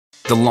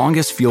The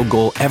longest field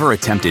goal ever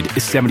attempted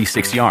is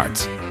 76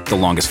 yards. The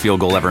longest field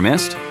goal ever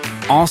missed?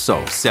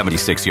 Also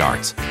 76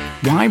 yards.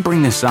 Why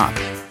bring this up?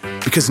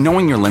 Because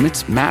knowing your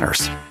limits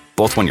matters,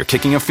 both when you're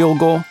kicking a field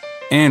goal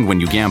and when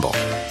you gamble.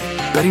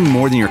 Betting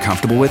more than you're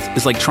comfortable with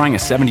is like trying a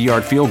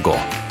 70-yard field goal.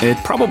 It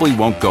probably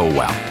won't go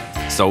well.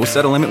 So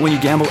set a limit when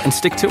you gamble and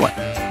stick to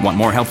it. Want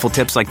more helpful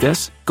tips like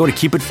this? Go to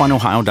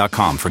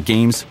keepitfunohio.com for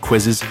games,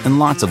 quizzes, and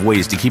lots of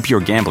ways to keep your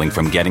gambling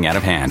from getting out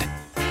of hand.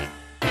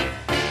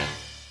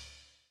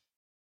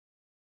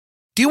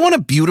 Do you want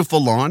a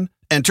beautiful lawn?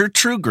 Enter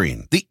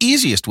TruGreen, the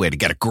easiest way to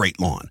get a great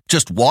lawn.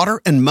 Just water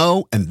and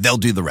mow, and they'll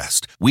do the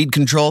rest. Weed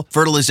control,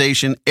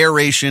 fertilization,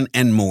 aeration,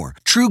 and more.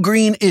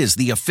 TruGreen is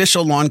the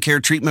official lawn care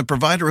treatment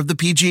provider of the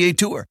PGA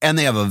Tour, and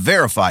they have a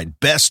verified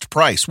best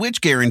price, which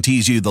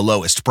guarantees you the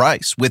lowest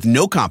price with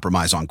no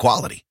compromise on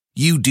quality.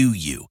 You do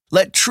you.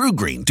 Let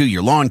TruGreen do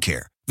your lawn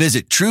care.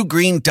 Visit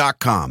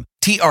TruGreen.com,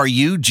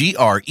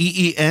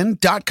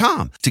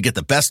 TruGreen.com, to get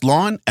the best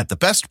lawn at the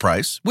best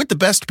price with the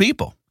best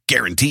people.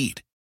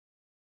 Guaranteed.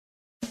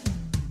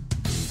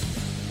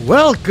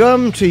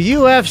 Welcome to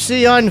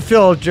UFC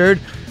Unfiltered.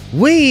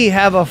 We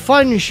have a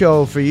fun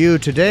show for you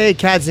today.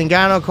 Kat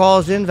Zingano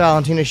calls in.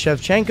 Valentina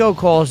Shevchenko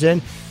calls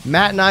in.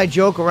 Matt and I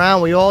joke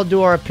around. We all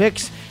do our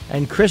picks.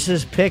 And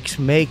Chris's picks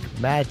make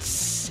Matt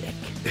sick.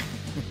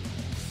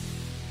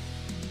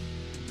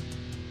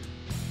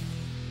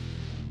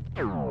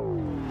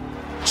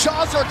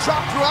 Jaws are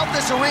dropped throughout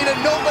this arena.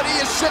 Nobody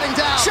is sitting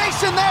down.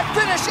 Chasing that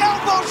finish.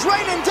 Elbows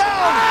raining down.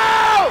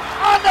 Oh!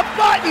 On the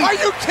button. Are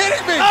you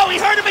kidding me? Oh, he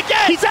hurt him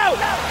again. He's out.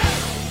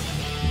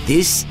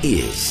 This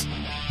is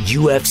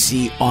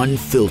UFC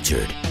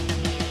Unfiltered.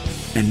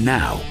 And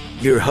now,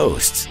 your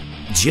hosts,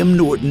 Jim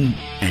Norton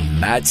and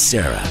Matt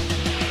Serra. I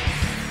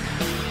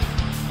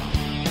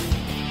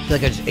feel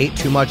like I just ate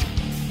too much.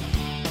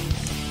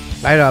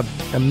 I had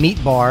a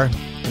meat bar.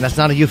 And that's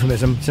not a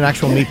euphemism. It's an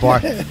actual meat bar.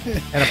 And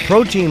a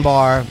protein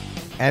bar.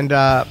 And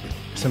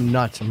some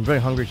nuts. I'm very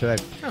hungry today.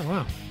 Oh,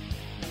 wow.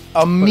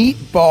 A meat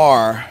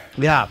bar.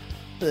 Yeah.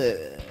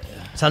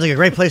 Sounds like a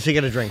great place to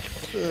get a drink.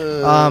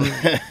 So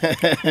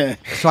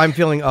I'm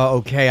feeling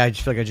okay. I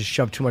just feel like I just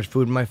shoved too much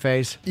food in my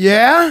face.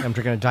 Yeah? I'm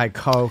drinking a Diet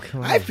Coke.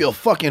 I feel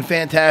fucking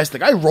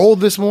fantastic. I rolled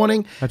this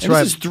morning. That's and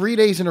right. This is 3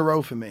 days in a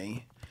row for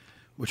me,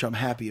 which I'm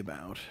happy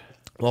about.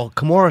 Well,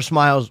 Kimura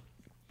Smiles,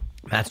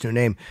 Matt's new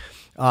name.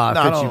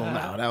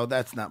 No,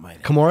 that's not my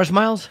name. Kimura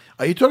Smiles?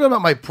 Are you talking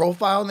about my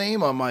profile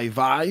name on my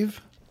Vive?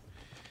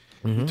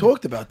 We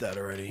talked about that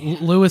already.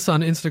 Lewis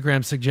on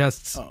Instagram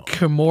suggests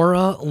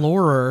Kimura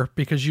Lurer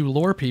because you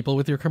lure people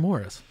with your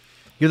Kimuras.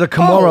 You're the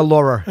Kimura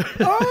Lurer.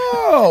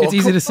 Oh. It's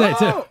easy to say,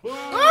 too. All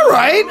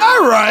right.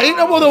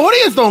 Well, the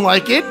audience don't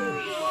like it.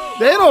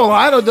 They don't.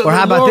 I don't. Or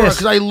how about this?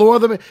 Because I lure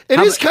them. It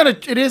is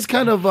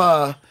kind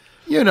of,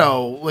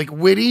 like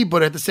witty,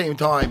 but at the same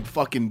time,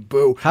 fucking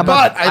boo. How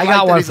about I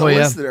got one he's for a you.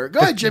 Listener.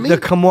 Go ahead, Jimmy. The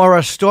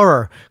Kimura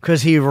Storer,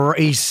 because he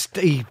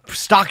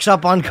stocks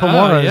up on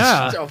Kimuras. Oh,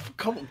 yeah. Oh,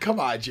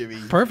 come on,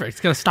 Jimmy. Perfect. It's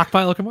got a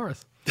stockpile of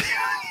Kimuras.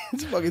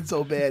 It's fucking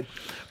so bad.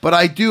 But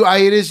I do.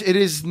 It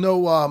is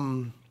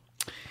no.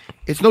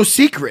 It's no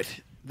secret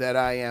that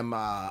I am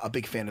a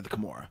big fan of the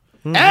Kimura,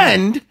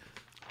 and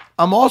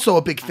I'm also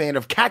a big fan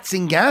of Kat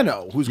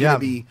Zingano, who's going to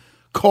be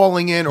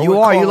calling in.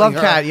 Or you love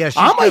her. Kat. Yes,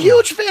 I'm a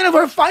huge fan of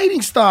her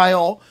fighting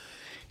style,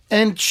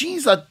 and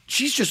she's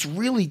just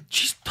really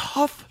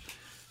tough.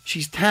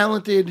 She's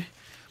talented,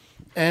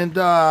 and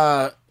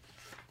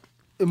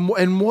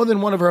in more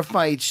than one of her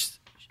fights,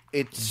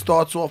 it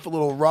starts off a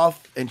little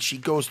rough, and she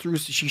goes through.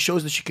 She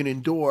shows that she can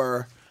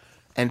endure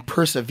and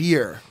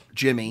persevere.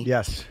 Jimmy,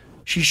 yes,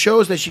 she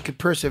shows that she could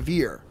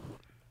persevere.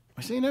 Am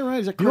I saying that right?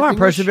 Is that correct? You are English?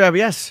 persevere.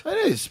 Yes,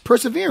 It is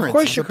perseverance. of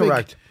course is you're a big-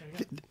 correct.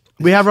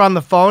 We have her on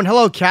the phone.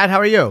 Hello, Kat. How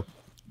are you?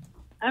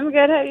 I'm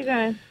good. How you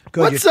doing?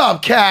 Good. What's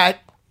up, Kat?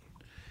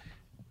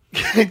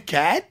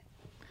 Kat?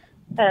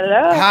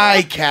 Hello.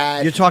 Hi,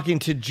 Kat. You're talking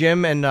to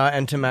Jim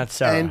and to Matt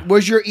Serra. And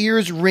was your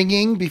ears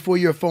ringing before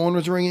your phone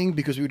was ringing?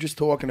 Because we were just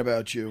talking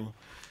about you.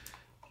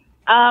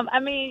 I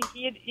mean,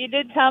 you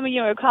did tell me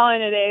you were calling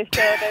today, so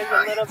there's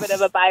a little bit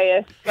of a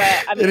bias.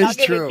 But I mean, It I'll is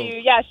give true. it to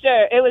you. Yeah,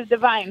 sure. It was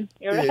divine.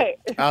 You're right.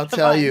 I'll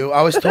tell you.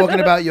 I was talking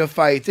about your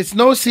fights. It's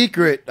no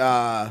secret,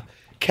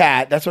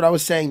 Kat. That's what I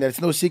was saying. That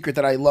it's no secret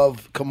that I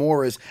love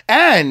Kimuras.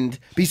 And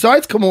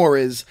besides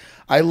Kimuras,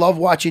 I love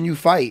watching you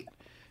fight.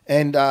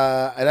 And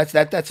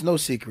that's no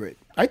secret.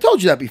 I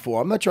told you that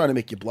before. I'm not trying to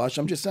make you blush.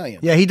 I'm just saying.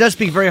 Yeah, he does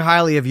speak very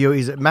highly of you.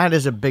 Matt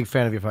is a big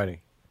fan of your fighting.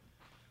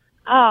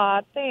 Oh,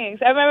 thanks.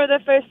 I remember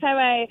the first time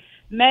I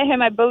met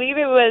him. I believe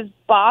it was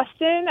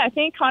Boston. I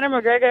think Conor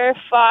McGregor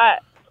fought.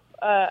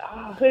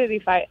 Who did he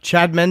fight?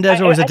 Chad Mendez,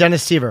 or was it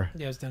Dennis Seaver?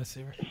 Yeah, it was Dennis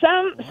Seaver.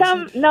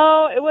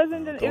 No, it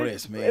wasn't. Don't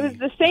ask me. It was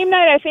the same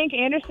night I think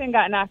Anderson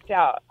got knocked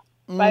out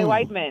by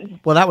Weidman.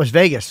 Well, that was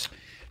Vegas.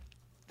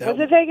 Was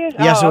it Vegas?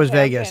 Yes, it was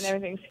okay, Vegas. Okay, and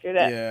everything screwed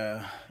up.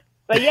 Yeah.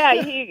 But yeah,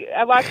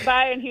 I walked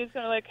by and he was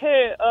kind of like,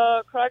 "Hey,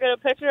 can I get a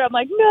picture?" I'm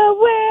like, "No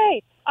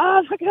way!"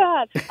 Oh my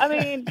God! I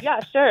mean, yeah,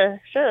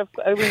 sure.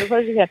 I mean, of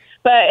course you can.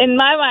 But in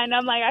my mind,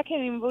 I'm like, I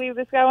can't even believe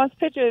this guy wants a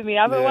picture with me.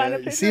 I've been wanting a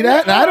picture. See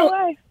that? With my whole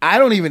life. I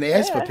don't even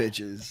ask for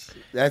pictures.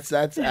 That's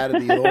out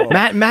of the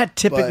law. Matt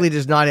typically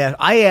does not ask.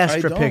 I ask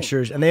for don't.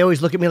 pictures, and they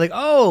always look at me like,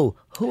 "Oh,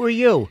 who are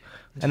you?"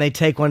 And they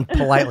take one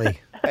politely.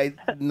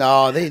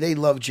 No, they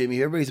love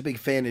Jimmy. Everybody's a big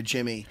fan of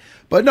Jimmy.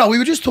 But no, we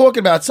were just talking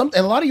about in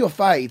a lot of your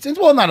fights, and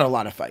well, not a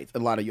lot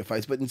of your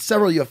fights, but in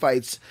several of your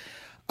fights,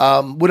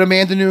 with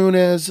Amanda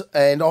Nunes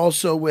and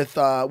also with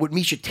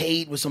Miesha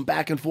Tate, with some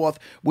back and forth,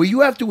 where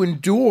you have to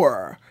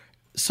endure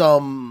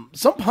some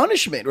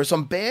punishment or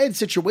some bad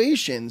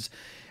situations,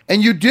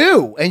 and you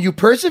do, and you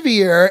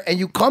persevere, and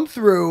you come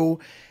through,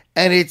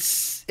 and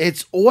it's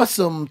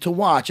awesome to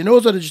watch. And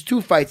those are just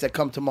two fights that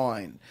come to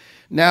mind.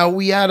 Now,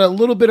 we had a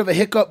little bit of a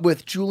hiccup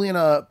with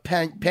Juliana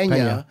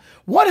Pena.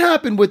 What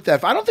happened with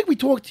that? I don't think we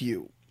talked to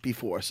you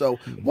before. So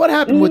what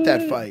happened with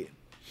that fight?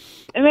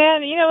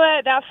 Man, you know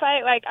what? That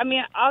fight,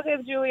 I'll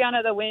give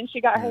Juliana the win.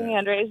 She got her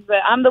hand raised,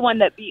 but I'm the one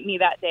that beat me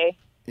that day.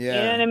 Yeah.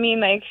 You know what I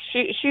mean? Like,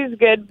 she's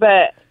good,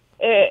 but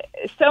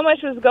so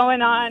much was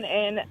going on,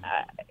 and,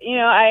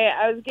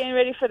 I was getting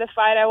ready for the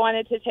fight. I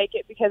wanted to take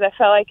it because I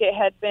felt like it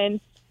had been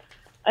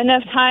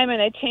enough time,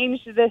 and I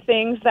changed the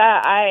things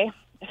that I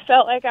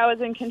felt like I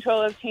was in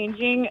control of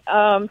changing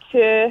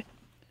to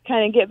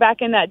kind of get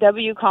back in that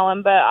W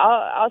column. But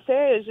I'll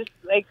say it was just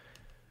like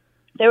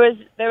there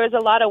was a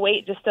lot of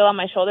weight just still on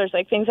my shoulders,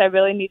 like things I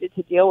really needed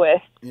to deal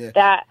with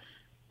that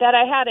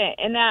I hadn't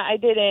and that I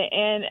didn't.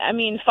 And I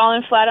mean,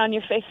 falling flat on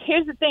your face.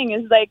 Here's the thing: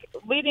 is like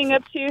leading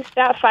up to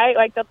that fight,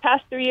 like the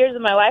past 3 years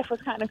of my life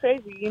was kind of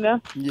crazy, you know.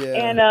 Yeah.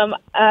 And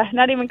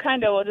not even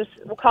kinda.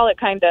 We'll call it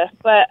kinda.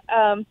 But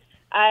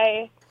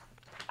I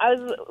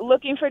was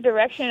looking for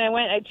direction.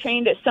 I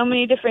trained at so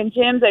many different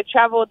gyms. I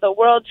traveled the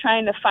world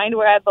trying to find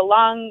where I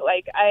belong.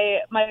 Like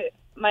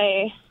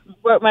my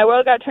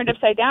world got turned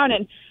upside down,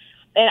 and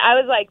I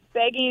was like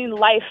begging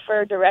life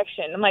for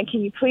direction. I'm like,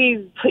 can you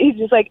please,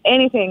 just like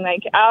anything?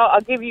 Like I'll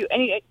give you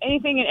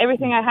anything and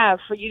everything I have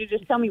for you to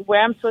just tell me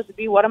where I'm supposed to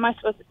be. What am I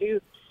supposed to do?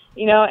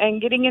 You know,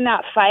 and getting in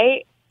that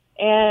fight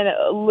and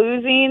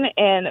losing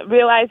and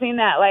realizing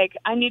that like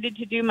I needed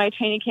to do my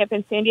training camp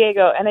in San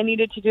Diego and I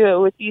needed to do it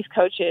with these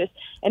coaches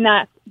and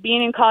not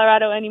being in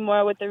Colorado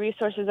anymore with the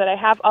resources that I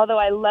have. Although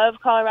I love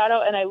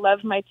Colorado and I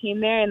love my team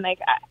there, and like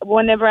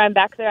whenever I'm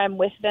back there, I'm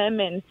with them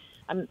and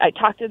I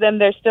talk to them.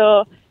 They're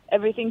still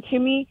everything to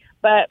me.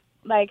 But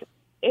like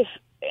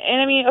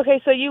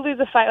okay, so you lose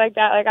a fight like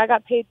that. Like I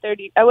got paid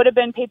 30. I would have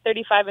been paid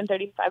 35 and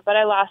 35, but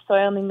I lost, so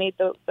I only made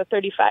the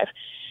 35.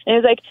 And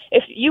it's like,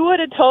 if you would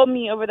have told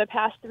me over the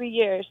past 3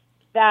 years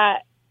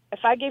that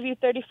if I gave you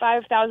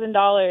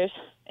 $35,000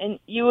 and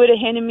you would have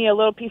handed me a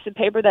little piece of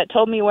paper that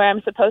told me where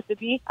I'm supposed to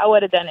be, I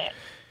would have done it.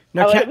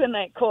 Now, I would have been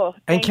like, cool.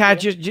 And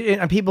Kat,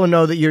 and people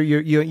know that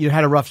you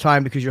had a rough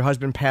time because your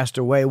husband passed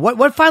away.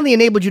 What finally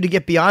enabled you to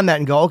get beyond that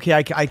and go, okay,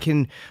 I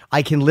can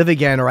live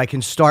again, or I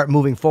can start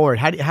moving forward?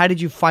 How did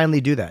you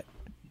finally do that?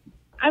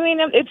 I mean,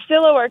 it's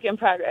still a work in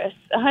progress,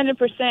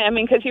 100%. I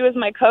mean, because he was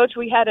my coach.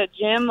 We had a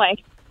gym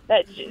like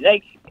that,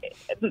 like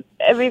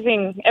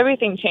everything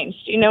changed.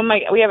 You know,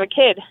 we have a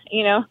kid.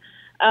 You know,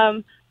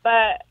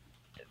 but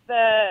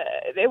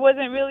it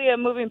wasn't really a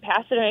moving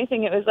past it or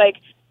anything. It was like,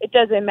 it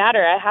doesn't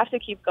matter. I have to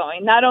keep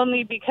going. Not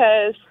only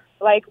because,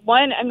 like,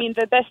 one, I mean,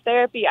 the best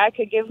therapy I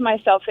could give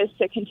myself is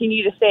to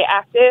continue to stay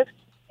active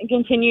and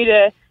continue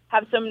to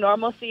have some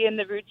normalcy in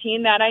the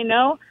routine that I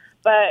know.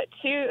 But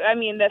two, I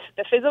mean, the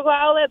physical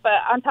outlet.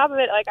 But on top of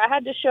it, like, I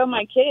had to show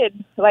my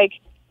kid, like,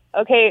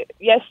 okay,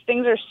 yes,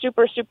 things are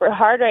super, super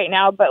hard right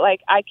now, but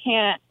like, I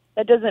can't.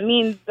 That doesn't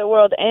mean the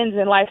world ends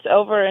and life's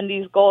over and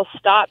these goals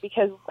stop.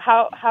 Because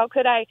how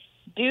could I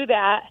do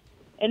that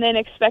and then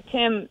expect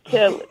him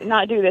to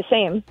not do the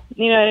same?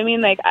 You know what I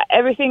mean? Like,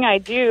 everything I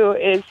do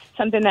is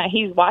something that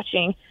he's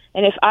watching.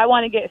 And if I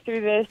want to get through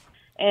this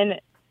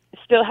and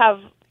still have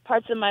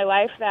parts of my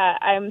life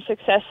that I'm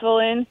successful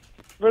in,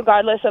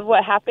 regardless of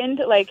what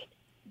happened, like,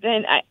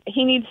 then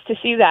he needs to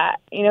see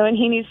that, you know, and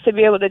he needs to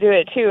be able to do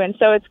it too. And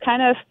so it's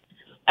kind of,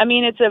 I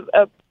mean, it's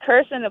a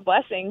curse and a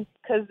blessing,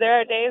 because there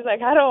are days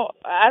like I don't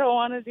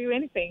want to do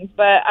anything,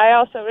 but I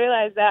also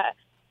realize that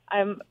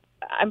I'm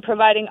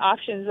providing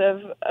options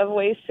of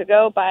ways to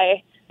go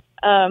by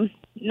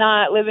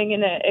not living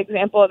in an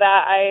example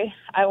that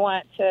I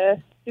want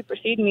to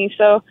supersede me.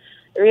 So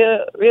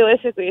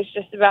realistically, it's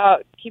just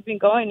about keeping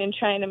going and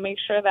trying to make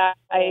sure that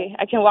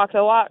I can walk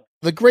the walk.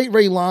 The great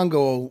Ray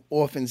Longo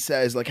often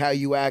says, like, how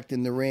you act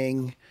in the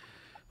ring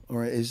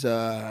or is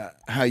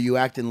how you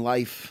act in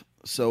life.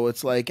 So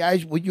it's like,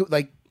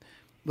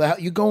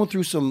 you're going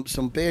through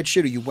some bad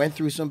shit, or you went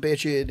through some bad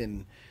shit,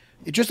 and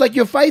it's just like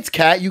your fights,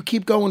 Kat. You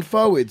keep going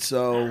forward,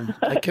 so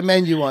I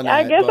commend you on that.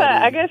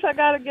 I guess I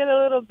gotta get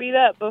a little beat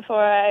up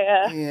before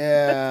I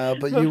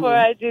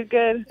I do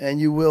good.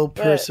 And you will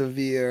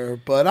persevere.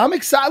 But I'm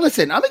excited.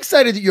 Listen, I'm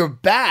excited that you're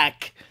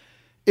back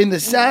in the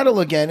saddle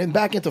again and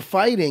back into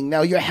fighting.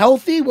 Now you're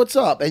healthy. What's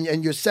up?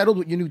 And you're settled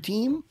with your new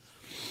team?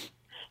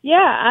 Yeah,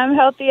 I'm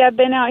healthy. I've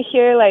been out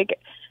here like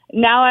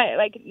now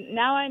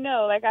I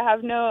know, like I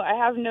have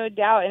no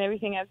doubt in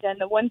everything I've done.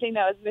 The one thing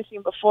that was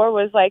missing before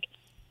was like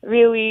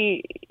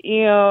really,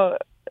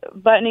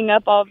 buttoning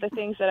up all of the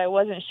things that I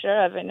wasn't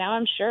sure of, and now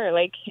I'm sure.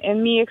 Like,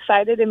 and me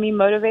excited and me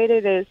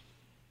motivated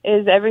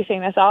is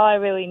everything. That's all I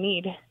really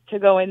need to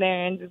go in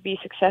there and be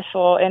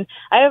successful. And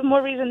I have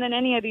more reason than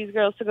any of these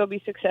girls to go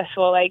be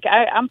successful. Like,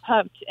 I'm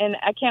pumped, and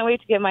I can't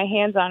wait to get my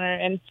hands on her.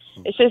 And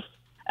it's just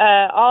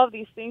all of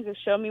these things have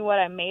shown me what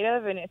I'm made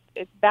of, and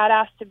it's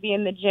badass to be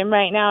in the gym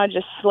right now,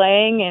 just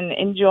slaying and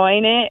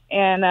enjoying it,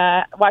 and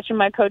watching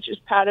my coaches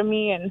proud of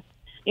me, and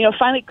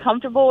finally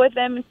comfortable with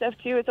them and stuff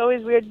too. It's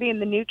always weird being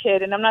the new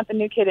kid, and I'm not the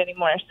new kid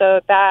anymore.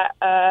 So that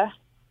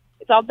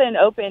it's all been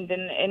opened,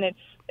 and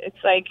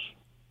it's like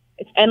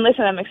it's endless,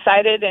 and I'm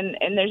excited.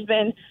 And there's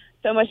been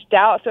so much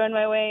doubt thrown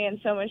my way, and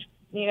so much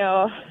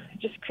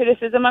just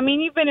criticism. I mean,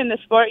 you've been in the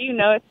sport,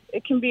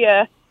 it can be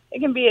a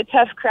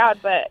tough crowd,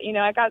 but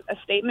I got a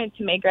statement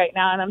to make right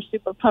now, and I'm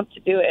super pumped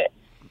to do it.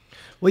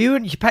 Well,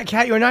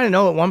 Kat, you were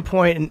 9-0 at one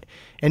point,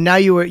 and now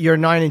you're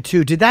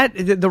 9-2.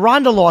 Did the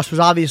Ronda loss was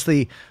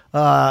obviously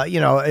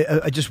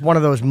just one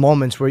of those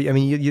moments where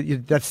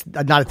that's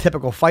not a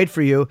typical fight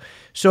for you.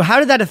 So how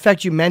did that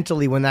affect you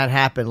mentally when that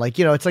happened? Like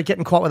it's like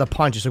getting caught with a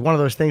punch. It's like one of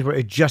those things where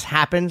it just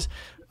happens.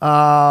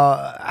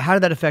 How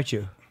did that affect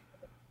you?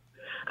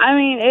 I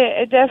mean,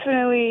 it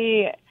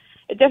definitely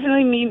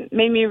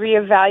made me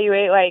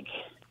reevaluate like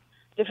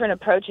different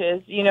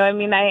approaches.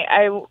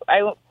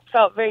 I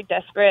felt very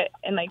desperate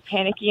and like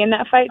panicky in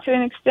that fight to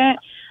an extent.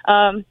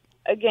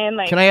 Again,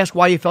 like, can I ask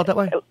why you felt that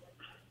way?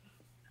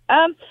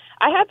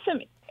 I had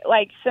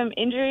some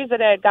injuries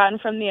that I had gotten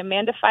from the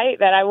Amanda fight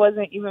that I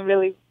wasn't even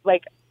really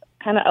like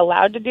kind of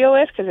allowed to deal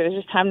with because it was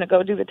just time to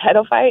go do the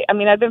title fight. I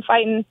mean, I've been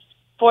fighting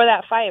for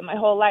that fight my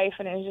whole life,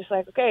 and it was just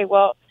like, okay,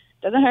 well,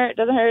 doesn't hurt,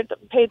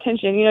 pay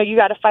attention. You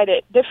got to fight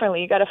it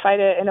differently. You got to fight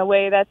it in a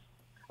way that's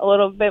a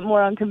little bit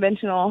more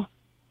unconventional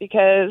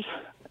because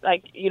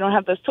like you don't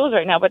have those tools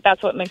right now, but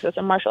that's what makes us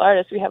a martial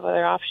artist. We have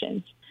other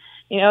options,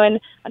 and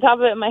on top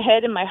of it, my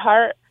head and my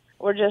heart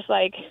were just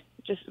like,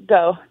 just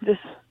go,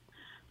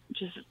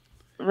 just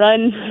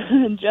run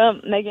and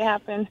jump, make it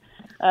happen,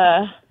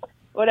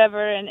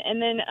 whatever.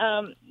 And then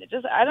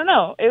just, I don't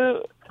know,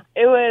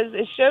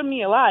 it showed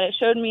me a lot. It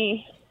showed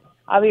me,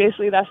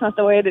 obviously that's not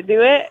the way to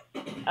do it.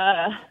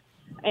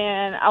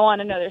 And I want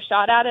another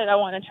shot at it. I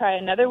want to try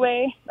another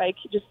way, like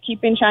just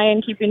keep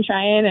trying.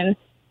 And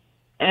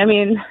I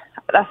mean,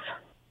 that's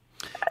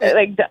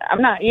like,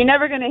 you're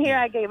never going to hear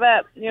I gave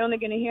up. You're only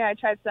going to hear I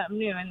tried something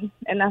new.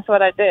 And that's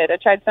what I did. I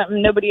tried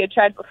something nobody had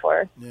tried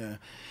before. Yeah.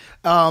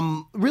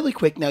 Really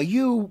quick now,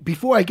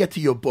 before I get to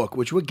your book,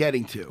 which we're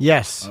getting to.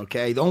 Yes.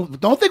 Okay.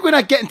 Don't think we're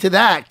not getting to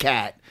that,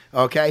 Kat.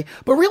 Okay.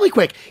 But really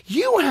quick,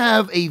 you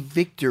have a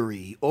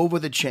victory over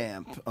the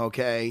champ.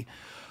 Okay.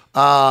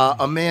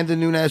 Amanda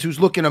Nunes, who's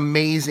looking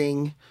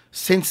amazing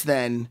since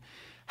then.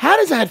 How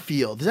does that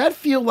feel? Does that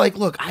feel like,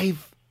 look,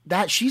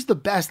 she's the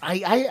best.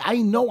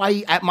 I know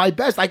at my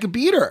best, I could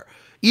beat her.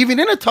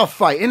 Even in a tough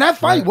fight. And that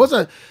fight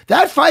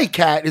that fight,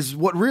 Kat, is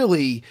what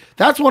really,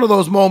 that's one of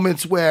those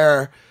moments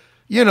where,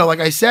 like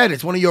I said,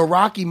 it's one of your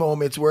Rocky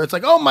moments where it's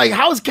like, oh my,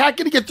 how is Kat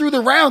going to get through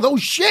the round? Oh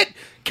shit,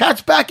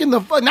 Kat's back in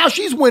the fight. Now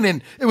she's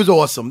winning. It was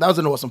awesome. That was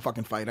an awesome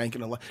fucking fight. I ain't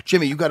going to lie.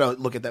 Jimmy, you got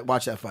to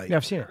watch that fight. Yeah,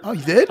 I've seen it. Oh,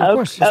 you did? Of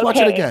course. Let's watch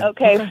it again.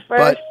 Okay.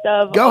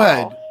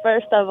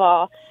 First of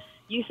all,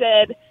 you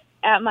said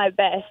at my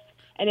best.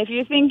 And if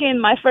you're thinking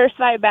my first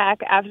fight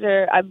back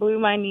after I blew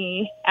my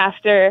knee,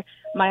 after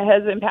my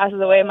husband passes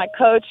away, my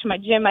coach, my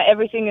gym, my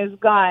everything is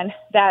gone,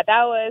 that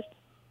was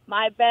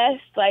my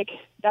best, like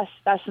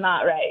that's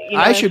not right.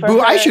 I should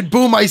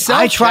boo myself.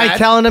 I tried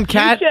telling him,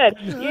 Kat.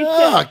 You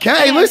should. Kat,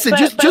 hey, listen,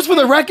 just for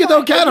the record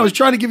though, Kat, I was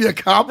trying to give you a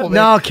compliment.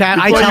 No, Kat,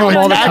 I tell him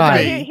all the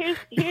time.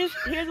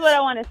 Here's what I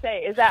want to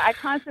say is that I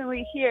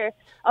constantly hear,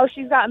 oh,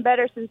 she's gotten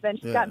better since then.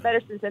 She's gotten better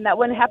since then. That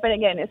wouldn't happen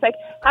again. It's like,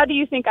 how do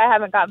you think I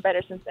haven't gotten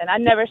better since then? I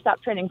never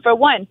stopped training, for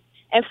one.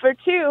 And for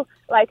two,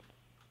 like,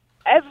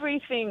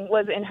 everything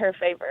was in her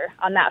favor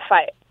on that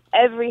fight.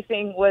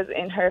 Everything was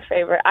in her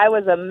favor. I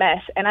was a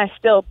mess, and I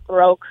still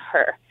broke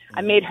her.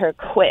 I made her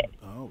quit.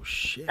 Oh,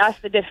 shit. That's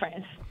the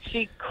difference.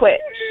 She quit.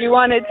 She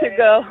wanted to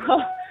go.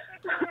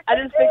 I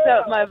just picked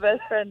up my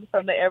best friend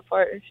from the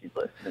airport, and she's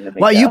listening to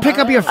me. Well, you pick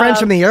up your friends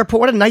from the airport?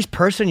 What a nice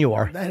person you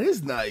are. That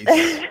is nice.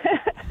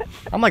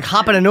 I'm like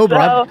hopping an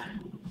Uber.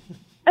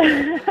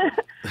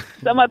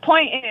 So my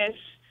point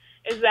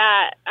is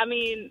that, I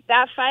mean,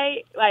 that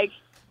fight, like,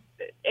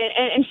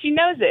 and she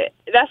knows it.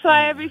 That's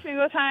why every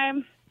single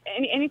time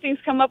anything's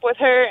come up with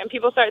her and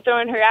people start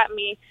throwing her at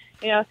me,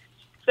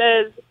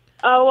 says,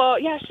 oh, well,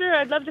 yeah, sure,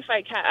 I'd love to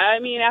fight Kat. I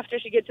mean, after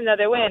she gets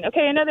another win.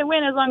 Okay, another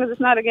win as long as it's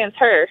not against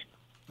her.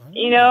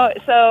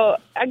 So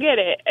I get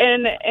it.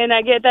 And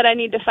I get that I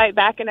need to fight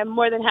back, and I'm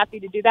more than happy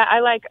to do that.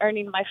 I like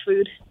earning my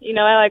food.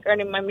 I like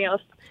earning my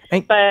meals.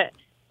 But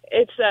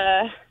it's,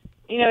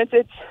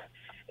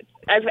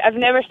 I've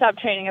never stopped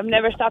training. I've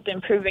never stopped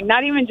improving,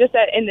 not even just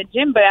in the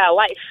gym, but at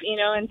life,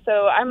 and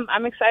so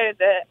I'm excited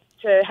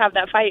to have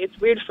that fight. It's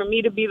weird for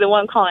me to be the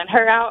one calling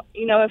her out.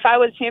 You know, if I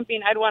was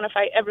champion, I'd want to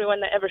fight everyone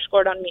that ever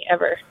scored on me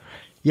ever.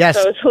 Yes.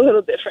 So it's a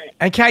little different.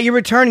 And Kat, you're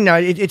returning now.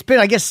 It's been,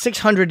 I guess,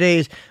 600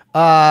 days.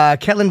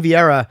 Ketlin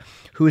Vieira,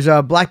 who's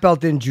a black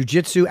belt in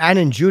jiu-jitsu and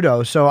in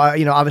judo. So,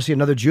 you know, obviously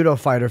another judo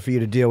fighter for you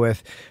to deal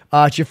with.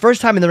 It's your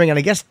first time in the ring in,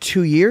 I guess,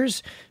 2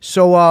 years.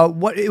 So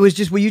were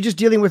you just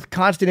dealing with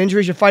constant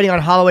injuries? You're fighting on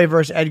Holloway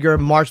versus Edgar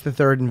March the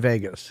 3rd in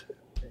Vegas.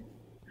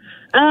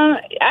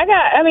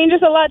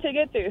 Just a lot to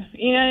get through.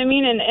 You know what I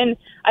mean? And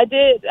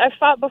I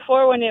fought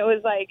before when it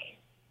was like,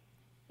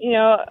 you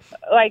know,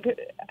 like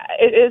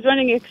it was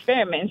running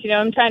experiments. You know,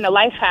 I'm trying to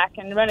life hack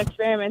and run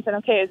experiments. And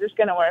okay, is this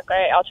going to work? All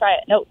right, I'll try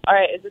it. Nope. All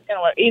right, is this going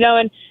to work? You know,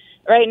 and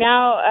right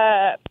now,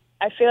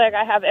 I feel like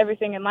I have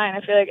everything in line.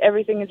 I feel like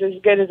everything is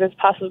as good as it's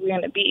possibly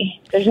going to be.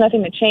 There's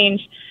nothing to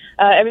change.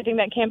 Everything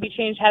that can be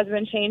changed has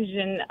been changed.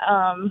 And,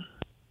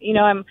 you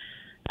know,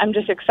 I'm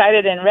just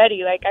excited and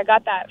ready. Like I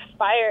got that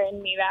fire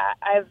in me that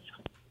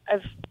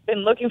I've been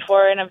looking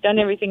for, and I've done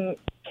everything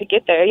to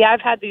get there. Yeah,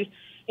 I've had these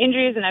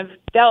injuries and I've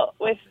dealt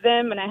with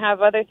them, and I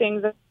have other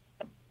things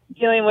I'm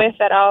dealing with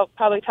that I'll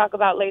probably talk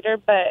about later,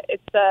 but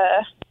it's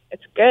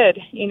good.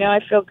 You know, I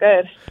feel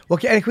good. Well,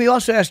 and can we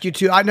also ask you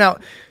too? Now,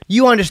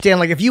 you understand,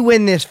 like, if you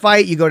win this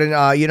fight, you go to,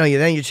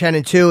 then you're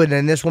 10-2, and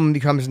then this woman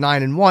becomes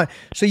 9-1.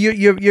 So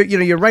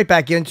you're right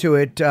back into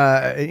it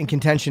in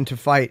contention to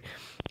fight.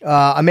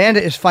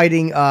 Amanda is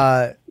fighting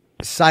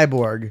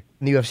Cyborg.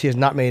 And the UFC has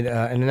not made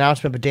an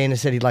announcement, but Dana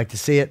said he'd like to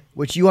see it,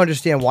 which you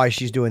understand why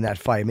she's doing that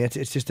fight. I mean,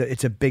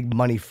 it's a big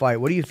money fight.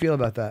 What do you feel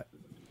about that?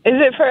 Is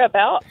it for a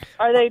belt?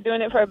 Are they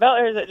doing it for a belt,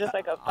 or is it just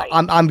like a fight?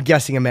 I'm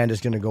guessing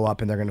Amanda's going to go up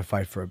and they're going to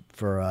fight for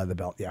the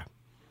belt. Yeah.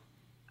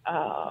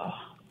 Oh,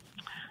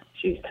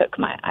 she took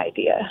my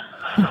idea.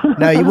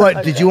 Now,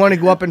 did you want to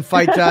go up and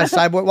fight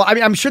Cyborg? Well, I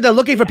mean, I'm sure they're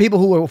looking for people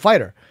who will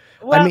fight her.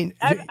 Well, I mean,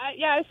 I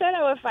said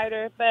I would fight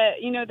her,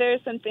 but, you know,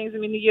 there's some things, I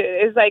mean,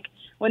 it's like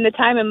when the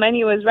time and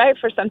money was right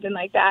for something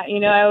like that, you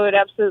know, I would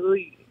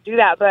absolutely do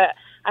that. But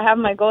I have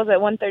my goals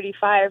at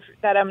 135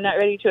 that I'm not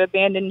ready to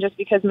abandon just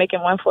because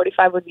making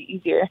 145 would be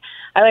easier.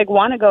 I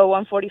want to go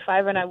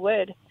 145, and I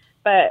would,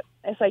 but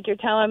it's like you're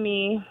telling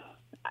me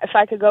if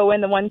I could go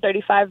win the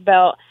 135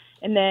 belt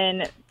and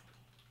then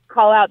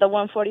call out the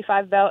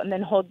 145 belt and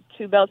then hold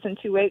 2 belts in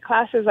 2 weight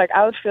classes, like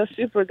I would feel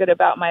super good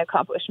about my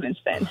accomplishments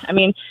then. I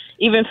mean,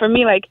 even for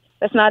me, like,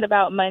 that's not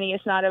about money,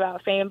 it's not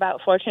about fame,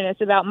 about fortune, it's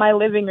about my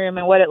living room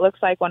and what it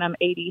looks like when I'm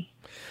 80,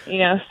 you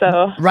know,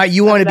 so. Right,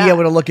 you want to be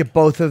able to look at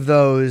both of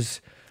those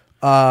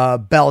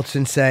belts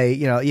and say,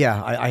 you know,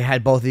 yeah, I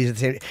had both of these at the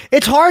same.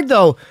 It's hard,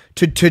 though,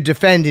 to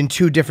defend in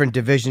 2 different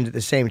divisions at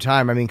the same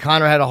time. I mean,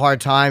 Conor had a hard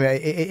time.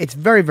 It's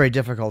very, very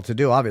difficult to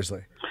do,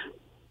 obviously.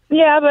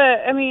 Yeah,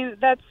 but, I mean,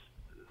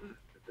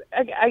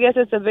 I guess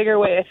it's a bigger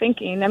way of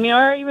thinking. I mean,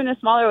 or even a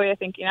smaller way of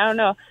thinking. I don't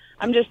know.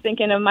 I'm just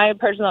thinking of my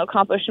personal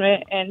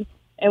accomplishment and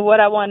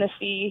what I want to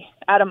see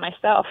out of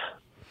myself,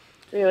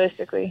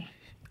 realistically.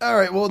 All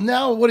right. Well,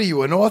 now, what are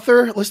you, an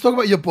author? Let's talk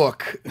about your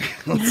book.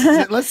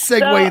 Let's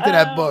segue into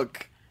that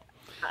book.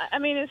 I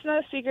mean, it's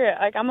no secret.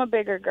 Like, I'm a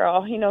bigger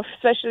girl, you know,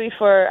 especially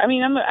for, I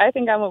mean, I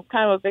think I'm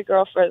kind of a big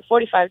girl for the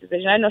 45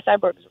 division. I know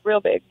Cyborg is real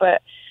big,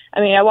 but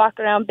I mean, I walk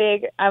around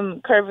big.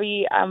 I'm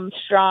curvy. I'm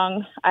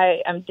strong.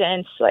 I'm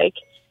dense. Like,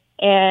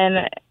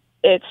 and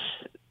it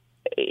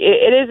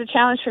is a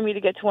challenge for me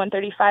to get to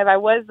 135. I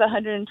was the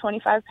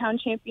 125-pound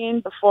champion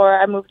before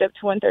I moved up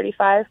to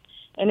 135,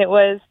 and it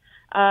was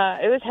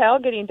hell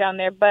getting down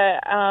there.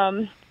 But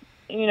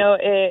you know,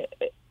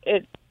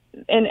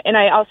 and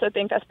I also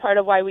think that's part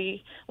of why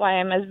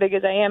I'm as big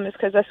as I am, is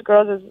because us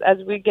girls, as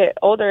we get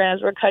older and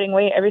as we're cutting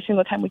weight, every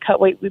single time we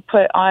cut weight, we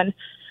put on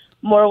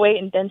more weight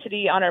and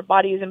density on our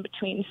bodies in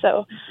between.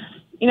 So,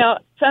 you know,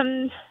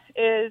 some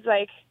is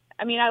like,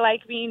 I mean, I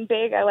like being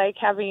big. I like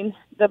having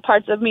the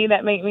parts of me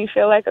that make me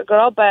feel like a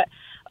girl, but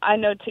I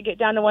know to get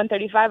down to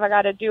 135, I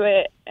got to do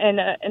it in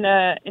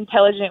a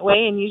intelligent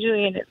way, and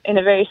usually in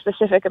a very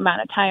specific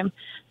amount of time.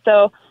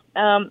 So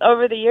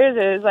over the years,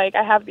 it was like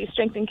I have these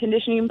strength and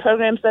conditioning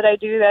programs that I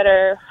do that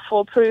are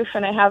foolproof,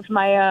 and I have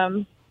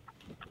my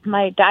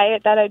my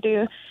diet that I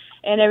do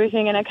and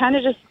everything, and I kind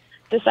of just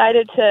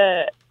decided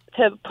to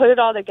put it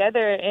all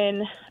together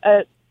in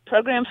a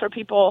program for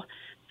people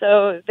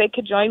so they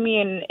could join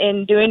me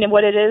in doing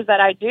what it is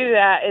that I do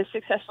that is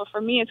successful for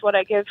me. It's what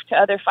I give to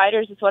other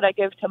fighters. It's what I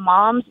give to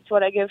moms. It's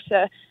what I give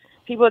to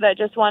people that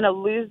just want to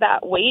lose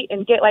that weight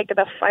and get like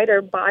the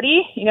fighter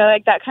body, you know,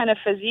 like that kind of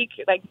physique,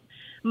 like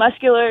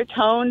muscular,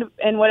 toned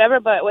and whatever,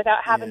 but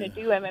without having to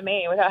do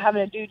MMA, without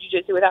having to do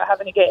jiu-jitsu, without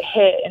having to get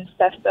hit and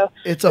stuff. So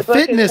it's a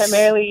fitness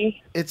book.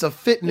 It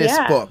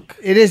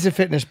is a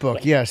fitness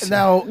book, yes.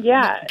 Now,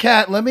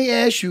 Kat, let me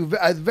ask you,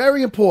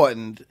 very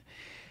important,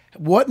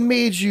 what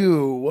made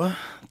you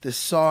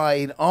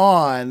decide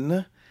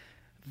on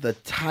the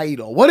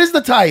title? What is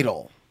the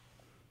title?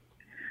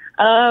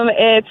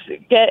 It's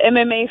Get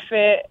MMA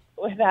Fit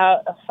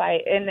Without a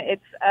Fight, and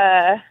it's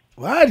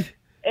what?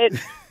 It's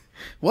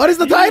what is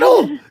the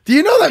title? Do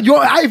you know that?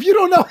 If you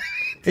don't know,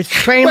 It's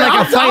train Wait,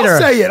 like a fighter. I'll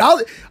say it.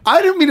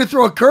 I didn't mean to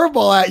throw a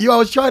curveball at you. I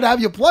was trying to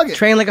have you plug it.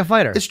 Train like a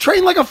fighter. It's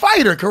train like a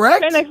fighter,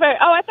 correct? Train like fire.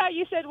 Oh, I thought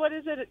you said what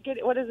is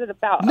it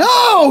about?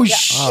 No,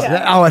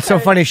 It's so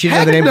funny. She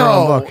didn't know the name of her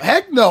own book.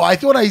 Heck no. I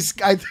thought I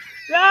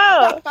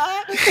No.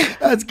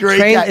 That's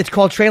great. It's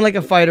called Train Like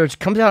a Fighter. It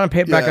comes out on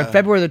paperback Yeah. on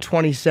February the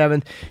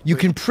 27th. You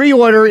can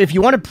pre-order if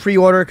you want to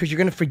pre-order because you're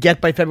going to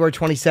forget by February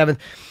 27th.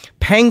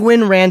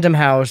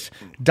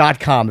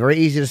 PenguinRandomHouse.com. Very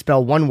easy to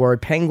spell, one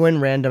word.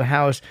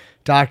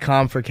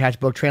 PenguinRandomHouse.com for Kat's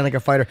book, Train Like a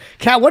Fighter.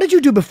 Kat, what did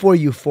you do before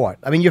you fought?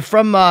 I mean, you're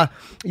from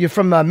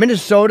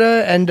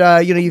Minnesota, and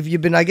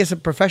you've been, I guess, a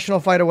professional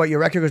fighter. What, your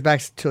record goes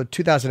back to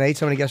 2008?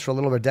 So I'm going to guess for a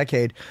little over a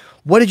decade.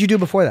 What did you do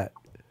before that?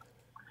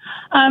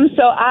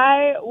 So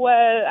I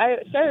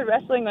started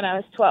wrestling when I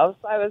was 12.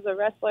 So I was a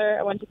wrestler.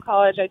 I went to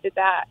college. I did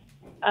that.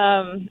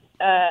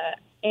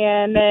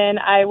 And then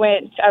I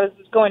was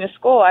going to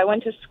school. I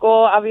went to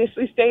school,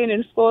 obviously staying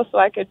in school so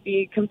I could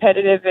be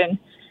competitive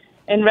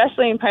in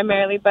wrestling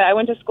primarily, but I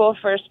went to school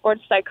for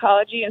sports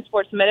psychology and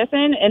sports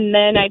medicine, and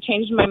then I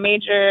changed my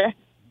major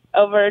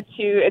over to,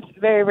 it's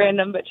very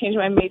random, but changed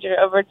my major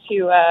over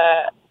to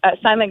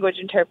sign language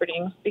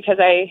interpreting because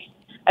I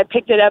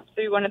picked it up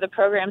through one of the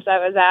programs I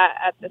was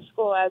at the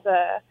school as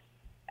a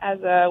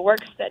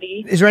work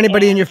study. Is there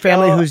anybody in your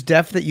family who's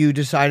deaf that you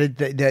decided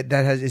that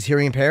is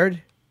hearing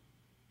impaired?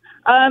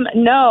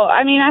 No.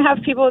 I mean, I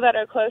have people that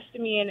are close to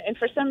me, and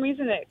for some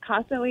reason it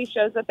constantly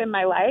shows up in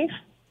my life.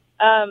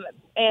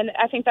 And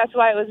I think that's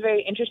why it was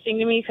very interesting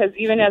to me, because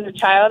even as a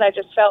child, I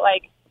just felt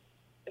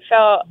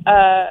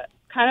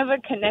kind of a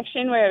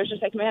connection where it was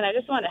just like, man, I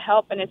just want to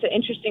help, and it's an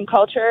interesting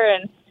culture,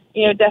 and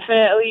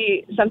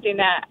definitely something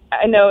that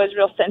I know is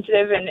real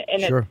sensitive, and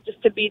Sure. it's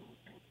just to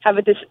have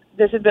a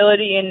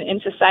disability in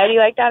society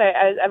like that.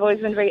 I've always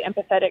been very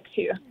empathetic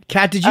too.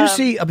 Kat, did you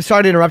see? I'm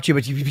sorry to interrupt you,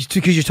 but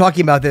because you're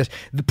talking about this,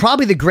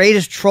 probably the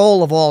greatest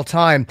troll of all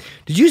time.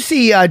 Did you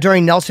see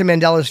during Nelson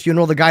Mandela's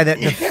funeral the guy the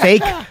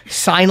fake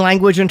sign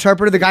language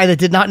interpreter, the guy that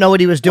did not know what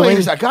he was doing? Wait,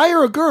 is that a guy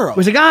or a girl? It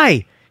was a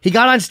guy. He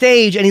got on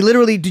stage and he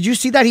literally, did you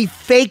see that? He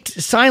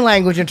faked sign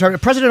language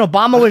interpreter. President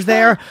Obama was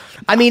there.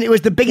 I mean, it was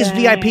the biggest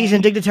VIPs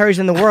and dignitaries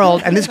in the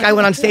world, and this guy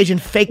went on stage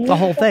and faked the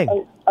whole thing.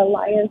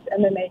 Alliance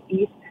MMA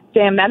East.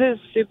 Damn, that is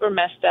super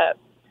messed up.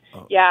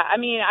 Oh. Yeah, I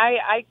mean,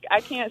 I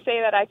can't say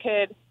that I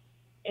could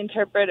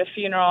interpret a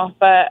funeral,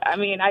 but I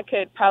mean, I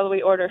could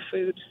probably order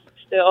food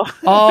still.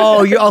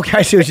 Oh, you're okay.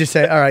 I see what you're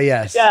saying. All right,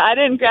 yes. Yeah, I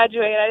didn't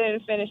graduate. I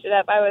didn't finish it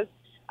up. I was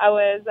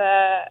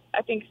I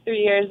think 3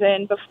 years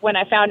in when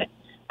I found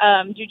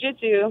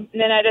jiu-jitsu,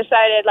 and then I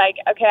decided, like,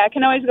 okay, I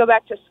can always go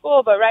back to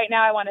school, but right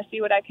now I want to see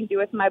what I can do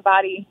with my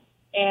body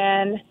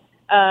and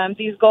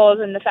these goals,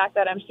 and the fact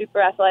that I'm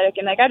super athletic,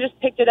 and like I just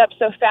picked it up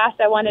so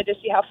fast. I wanted to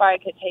see how far I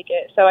could take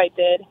it, so I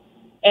did.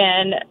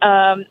 And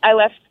I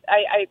left.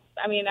 I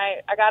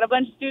got a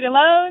bunch of student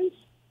loans,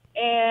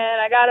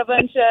 and I got a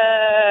bunch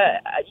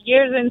of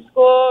years in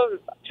school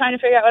trying to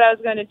figure out what I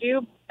was going to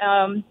do.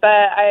 But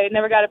I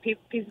never got a piece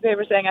of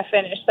paper saying I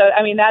finished. So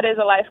I mean, that is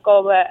a life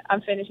goal, but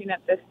I'm finishing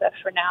up this stuff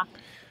for now,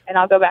 and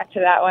I'll go back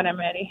to that when I'm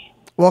ready.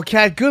 Well,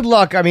 Kat, good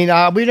luck. I mean,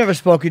 we've never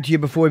spoken to you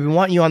before. We've been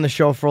wanting you on the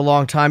show for a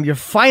long time. You're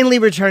finally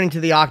returning to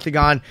the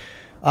Octagon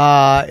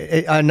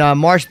on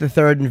March the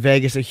 3rd in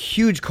Vegas. A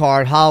huge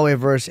card, Holloway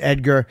versus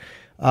Edgar,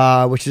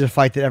 which is a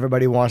fight that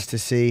everybody wants to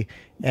see.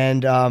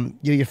 And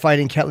you're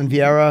fighting Ketlin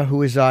Vieira,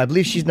 who is, I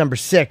believe she's number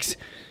 6.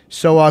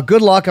 So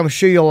good luck. I'm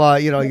sure you'll,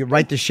 you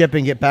right the ship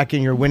and get back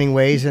in your winning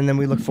ways. And then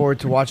we look forward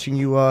to watching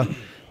you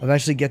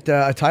eventually get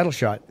a title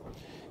shot.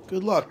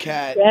 Good luck,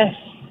 Kat. Yes.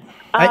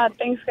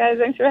 Thanks, guys.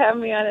 Thanks for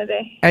having me on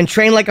today. And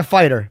train like a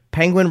fighter.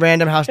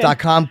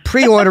 PenguinRandomHouse.com.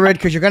 Pre-order it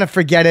because you're going to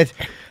forget it.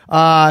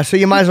 So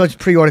you might as well just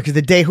pre-order because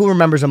the day, who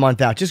remembers a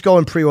month out? Just go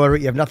and pre-order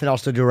it. You have nothing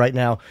else to do right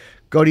now.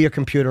 Go to your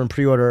computer and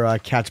pre-order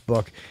Kat's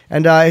book.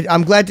 And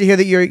I'm glad to hear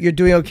that you're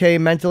doing okay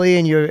mentally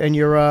and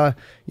you're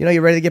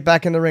ready to get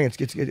back in the ring.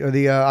 Or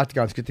the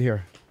Octagon. It's good to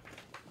hear.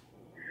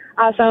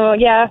 Awesome.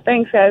 Yeah.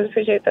 Thanks, guys.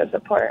 Appreciate the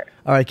support.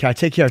 All right, Kat.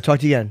 Take care.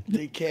 Talk to you again.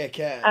 Take care,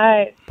 Kat. All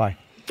right. Bye.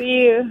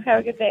 See you. Have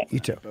a good day. You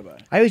too. Bye-bye.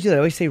 I always do that. I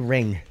always say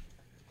ring.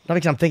 Not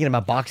because I'm thinking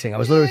about boxing. I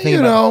was literally thinking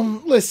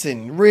about...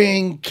 listen,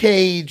 ring,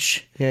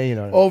 cage. Yeah, you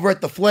know. Over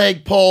at the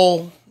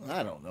flagpole.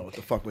 I don't know what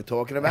the fuck we're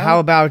talking about. How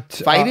about...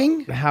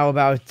 fighting? How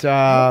about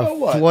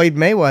what? Floyd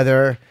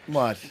Mayweather?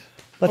 What?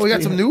 We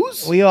got some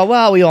news? We all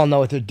know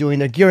what they're doing.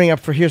 They're gearing up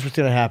for... Here's what's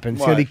going to happen.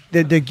 It's gonna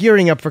be, they're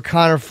gearing up for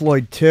Conor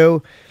Floyd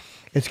 2.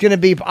 It's going to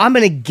be... I'm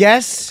going to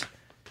guess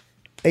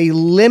a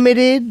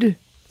limited...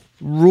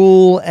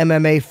 rule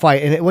MMA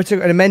fight. And what's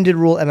an amended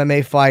rule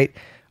MMA fight?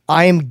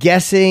 I am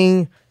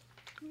guessing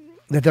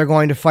that they're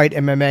going to fight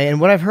MMA.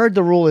 And what I've heard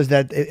the rule is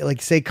that,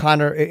 say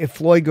Conor, if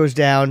Floyd goes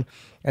down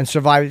and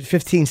survives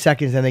 15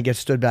 seconds, then they get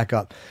stood back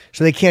up.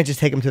 So they can't just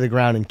take him to the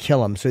ground and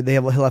kill him. So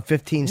he'll have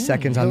 15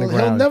 seconds on the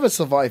ground. He'll never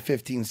survive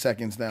 15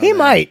 seconds now. He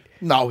might.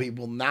 No, he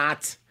will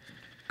not.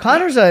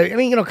 Conor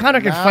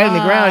can fight on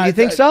the ground. You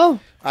think so?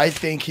 I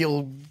think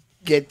he'll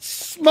get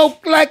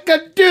smoked like a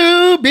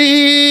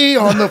doobie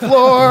on the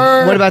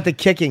floor. What about the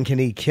kicking? Can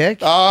he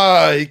kick?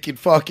 He can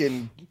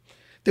fucking...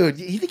 Dude,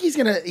 you think he's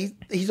gonna?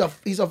 He's a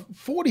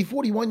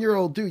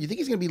 41-year-old dude. You think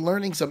he's gonna be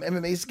learning some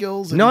MMA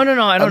skills? No.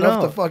 I don't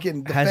know. To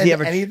fucking defend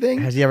anything?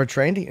 Has he ever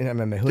trained in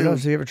MMA? Who knows?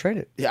 Has he ever trained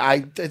it? Yeah, I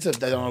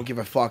don't give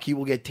a fuck. He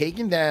will get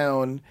taken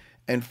down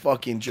and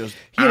fucking just.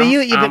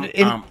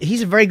 Yeah,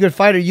 he's a very good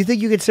fighter. You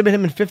think you could submit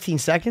him in 15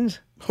 seconds?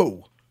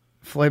 Who?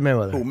 Floyd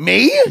Mayweather. Who,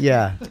 me?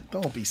 Yeah.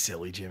 Don't be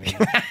silly, Jimmy.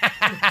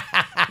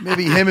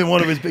 Maybe him and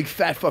one of his big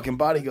fat fucking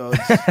bodyguards.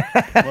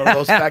 One of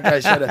those fat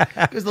guys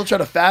because they'll try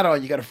to fat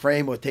on you. Got to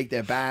frame or take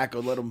their back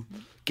or let them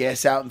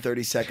gas out in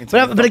 30 seconds.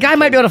 But a guy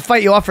might be able to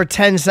fight you off for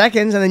 10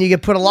 seconds and then you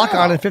get put a lock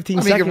on in 15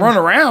 seconds. He can run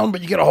around,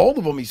 but you get a hold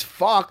of him, he's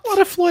fucked. What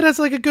if Floyd has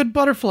like a good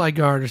butterfly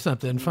guard or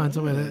something? Finds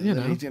a way to,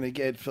 He's going to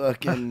get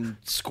fucking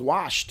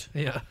squashed.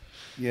 Yeah.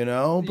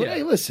 But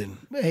hey, listen.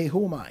 Hey,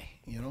 who am I?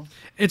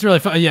 It's really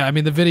fun. Yeah, I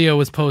mean, the video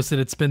was posted.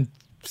 It's been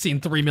seen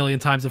 3 million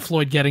times of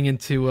Floyd getting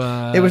into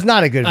it was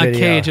not a good video.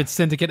 Cage at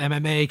Syndicate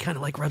MMA, kind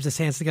of like rubs his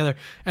hands together.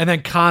 And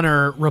then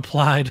Conor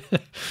replied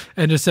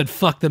and just said,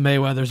 fuck the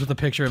Mayweathers with a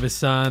picture of his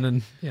son.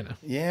 And,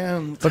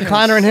 Yeah. But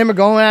Conor and him are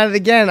going at it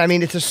again. I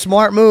mean, it's a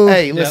smart move.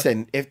 Hey,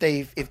 listen, if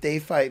they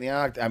fight in the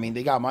octagon, I mean,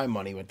 they got my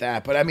money with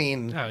that. But I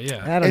mean,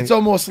 it's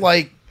almost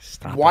like,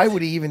 why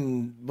would he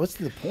even, what's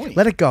the point?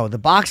 Let it go. The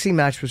boxing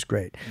match was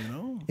great.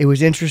 It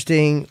was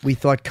interesting. We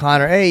thought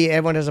Conor,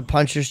 everyone has a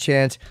puncher's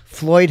chance.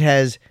 Floyd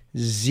has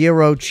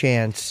 0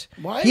 chance.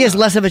 Why he has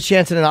less of a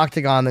chance in an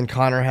octagon than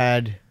Conor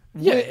had.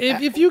 Yeah,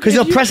 if you because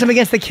he'll press him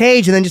against the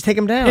cage and then just take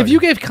him down. If you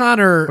gave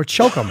Conor or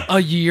choke him a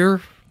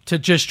year to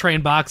just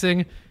train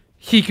boxing,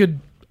 he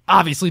could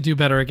obviously do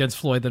better against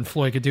Floyd than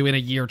Floyd could do in a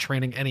year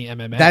training any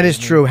MMA. That is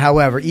true.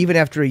 However, even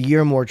after a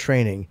year more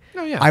training,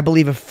 I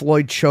believe if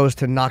Floyd chose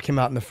to knock him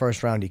out in the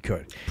first round, he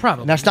could.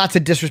 Probably. And that's not to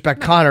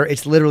disrespect Conor.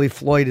 It's literally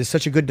Floyd is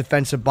such a good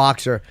defensive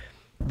boxer.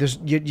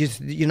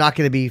 You're not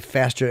going to be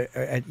faster.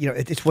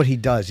 It's what he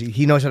does.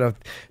 He knows how to.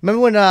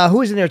 Remember when who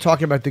was in there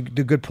talking about the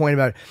good point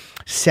about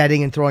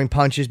setting and throwing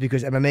punches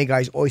because MMA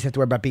guys always have to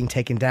worry about being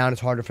taken down.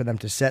 It's harder for them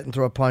to set and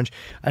throw a punch.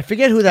 I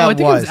forget who that was. I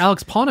think it was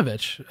Alex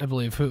Paunovic, I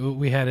believe, who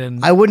we had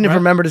in. I wouldn't have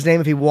remembered his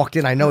name if he walked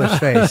in. I know his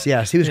face.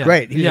 Yes, he was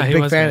great. He was a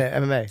big fan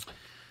of MMA.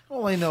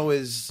 All I know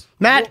is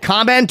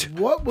comment.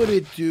 What would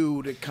it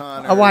do to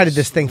Conor? Why did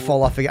this thing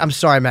fall off again? I'm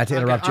sorry, Matt, to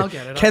interrupt you. I'll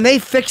get it. Can they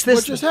fix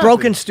this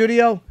broken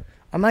studio?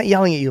 I'm not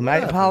yelling at you,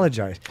 Matt. I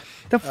apologize.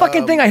 The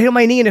fucking thing, I hit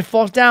my knee and it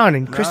falls down.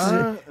 And Chris is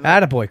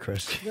attaboy,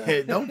 Chris.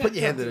 Don't put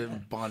your hand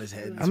on his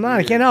head. I'm not.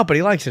 I can't help it.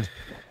 He likes it.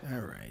 All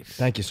right.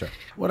 Thank you, sir.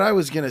 What I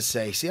was gonna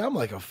say. See, I'm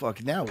like a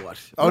fuck. Now what?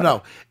 Oh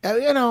no.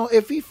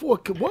 If he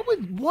fought, what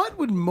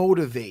would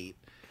motivate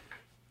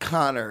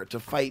Conor to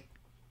fight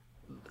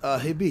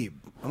Khabib?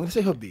 I'm gonna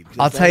say Khabib.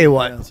 I'll tell you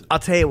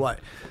what.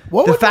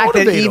 The fact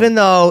that even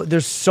though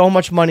there's so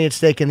much money at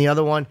stake in the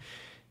other one,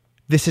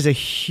 this is a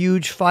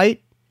huge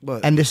fight.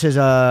 And this is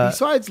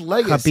besides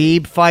legacy.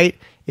 Khabib fight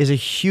is a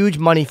huge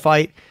money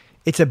fight.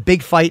 It's a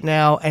big fight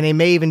now, and they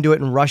may even do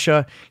it in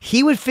Russia.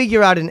 He would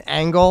figure out an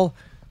angle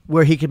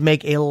where he could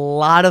make a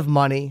lot of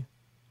money,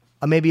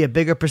 maybe a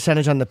bigger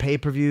percentage on the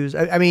pay-per-views.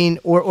 I mean,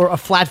 or a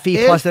flat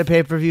fee plus the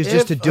pay-per-views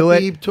just to do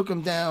it. If Khabib took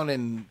him down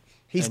and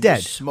he's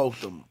dead, just smoked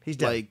him. He's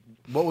dead. Like,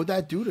 what would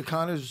that do to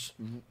Conor's?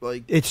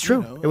 Like, it's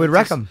true. It would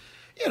wreck him.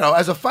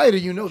 As a fighter,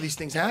 these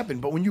things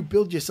happen. But when you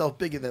build yourself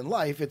bigger than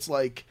life, it's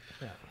like,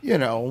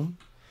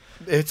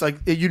 it's like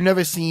you've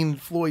never seen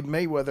Floyd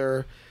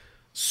Mayweather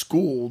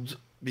schooled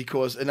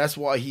and that's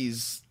why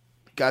he's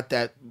got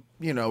that,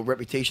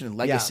 reputation and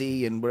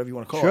legacy and whatever you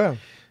want to call it.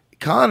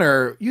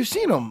 Conor, you've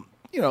seen him.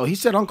 He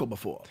said uncle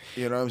before.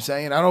 You know what I'm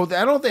saying? I don't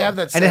think they have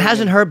that. And it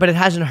hasn't hurt, but it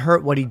hasn't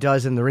hurt what he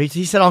does in the race.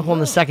 He said uncle in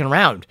the second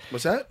round.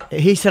 What's that?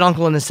 He said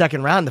uncle in the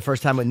second round the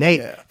first time with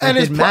Nate. Yeah. And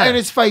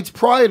his fights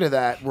prior to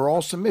that were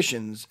all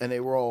submissions, and they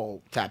were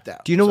all tapped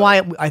out. Do you know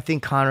why I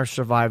think Conor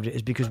survived it?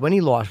 Is because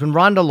when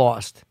Ronda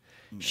lost,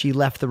 she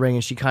left the ring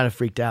and she kind of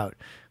freaked out.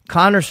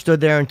 Conor stood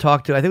there and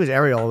talked to, I think it was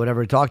Ariel or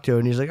whatever he talked to,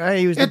 and he's like,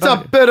 hey, it's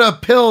a bitter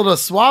pill to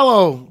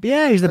swallow.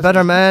 Yeah, he's the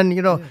better man.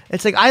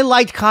 It's like, I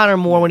liked Conor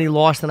more when he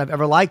lost than I've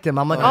ever liked him.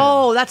 I'm like,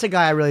 that's a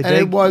guy I really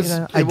dig.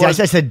 I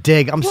said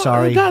dig. I'm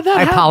sorry.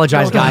 I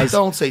apologize, guys.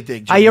 Don't say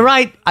dig, Jimmy. You're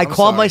right. I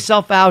called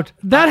myself out.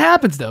 That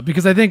happens, though,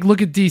 because I think,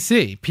 look at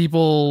DC.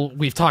 People,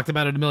 we've talked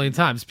about it a million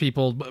times,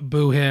 people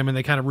boo him and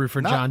they kind of root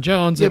for John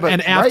Jones.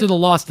 And after the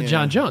loss to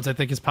John Jones, I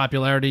think his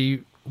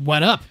popularity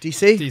went up.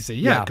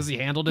 DC, yeah, because he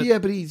handled it. Yeah,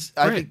 but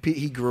I think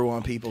he grew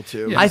on people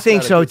too. Yeah. I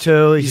think so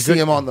too. You see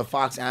him on the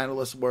Fox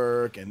analyst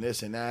work and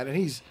this and that, and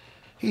he's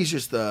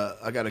just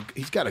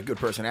he's got a good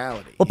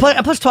personality. Well,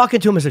 plus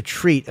talking to him is a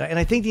treat, and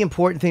I think the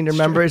important thing to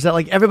remember is that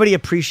like everybody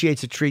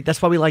appreciates a treat.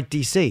 That's why we like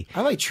DC. I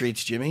like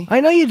treats, Jimmy.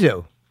 I know you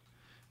do.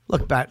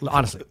 Look back,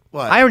 honestly.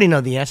 What? I already know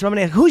the answer. I'm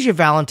gonna ask, who's your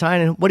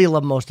Valentine, and what do you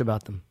love most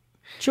about them?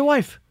 It's your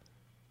wife.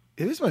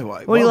 It is my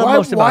wife. What do you love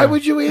most about her? Why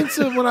would you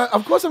answer when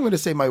of course I'm going to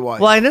say my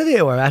wife. Well, I knew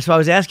they were. That's why I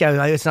was asking.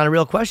 It's not a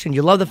real question.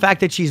 You love the fact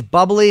that she's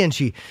bubbly and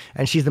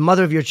she's the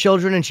mother of your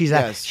children and she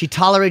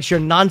tolerates your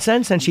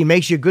nonsense and she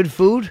makes you good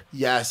food.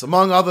 Yes,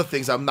 among other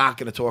things I'm not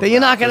going to talk about. That you're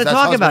not going to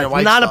talk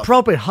about. Not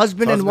appropriate.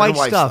 Husband and wife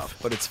stuff.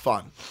 But it's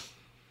fun.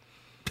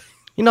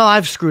 You know,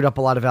 I've screwed up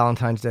a lot of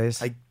Valentine's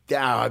Days.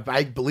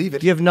 I believe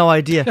it. You have no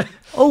idea.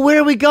 Oh, where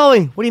are we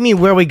going? What do you mean,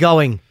 where are we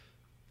going?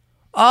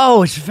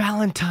 Oh, it's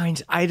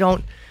Valentine's.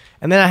 And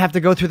then I have to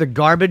go through the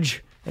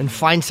garbage and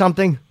find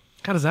something.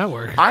 How does that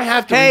work? I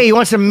have to. Hey, you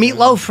want some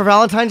meatloaf for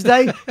Valentine's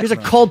Day? Here's a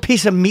cold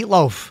piece of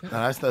meatloaf.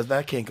 No,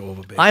 that can't go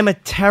over big. I'm a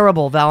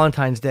terrible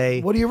Valentine's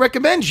Day. What do you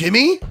recommend,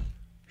 Jimmy?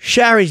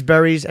 Shari's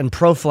Berries and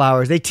Pro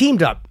Flowers, they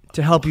teamed up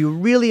to help you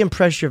really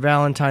impress your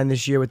Valentine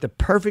this year with the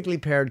perfectly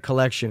paired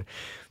collection.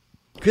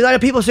 Because I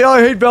have people say, oh,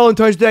 I hate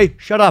Valentine's Day.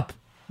 Shut up.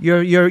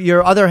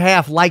 Your other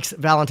half likes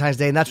Valentine's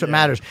Day, and that's what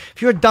matters.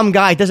 If you're a dumb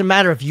guy, it doesn't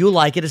matter if you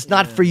like it. It's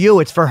not for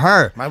you. It's for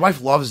her. My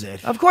wife loves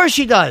it. Of course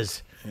she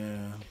does.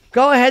 Yeah.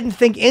 Go ahead and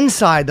think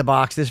inside the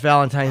box this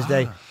Valentine's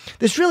Day.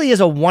 This really is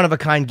a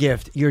one-of-a-kind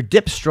gift. Your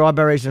dipped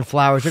strawberries and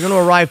flowers are going to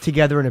arrive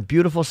together in a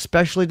beautiful,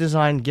 specially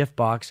designed gift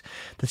box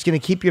that's going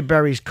to keep your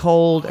berries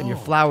cold and your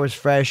flowers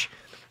fresh.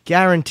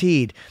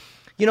 Guaranteed.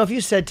 You know, if you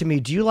said to me,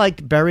 do you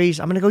like berries?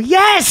 I'm going to go,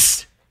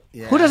 yes!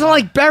 Yeah. Who doesn't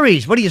like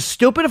berries? What are you,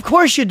 stupid? Of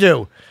course you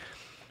do.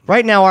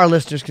 Right now, our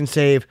listeners can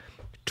save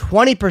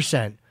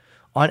 20%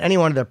 on any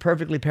one of their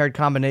perfectly paired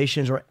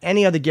combinations or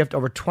any other gift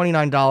over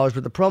 $29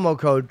 with the promo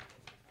code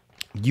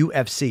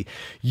UFC.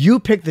 You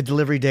pick the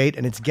delivery date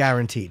and it's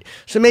guaranteed.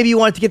 So maybe you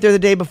want it to get there the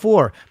day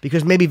before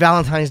because maybe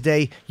Valentine's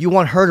Day, you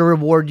want her to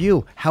reward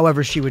you,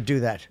 however she would do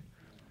that.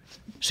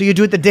 So you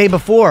do it the day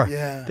before.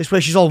 Yeah. This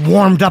way she's all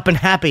warmed up and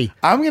happy.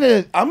 I'm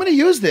gonna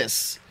use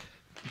this.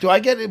 Do I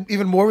get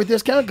even more of a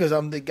discount because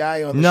I'm the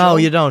guy on the show? No,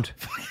 you don't.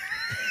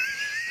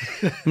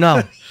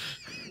 No.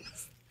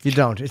 You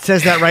don't. It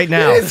says that right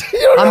now.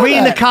 I'm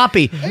reading the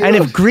copy. And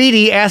if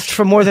Greedy asks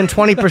for more than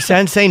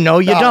 20%, say no,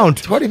 you don't.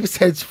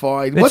 20% is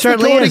fine. What's the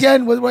code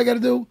again? What do I got to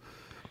do?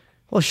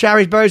 Well,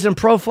 Shari's Berries and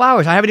Pro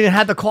Flowers. I haven't even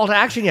had the call to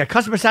action yet.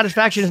 Customer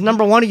satisfaction is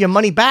number one of your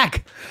money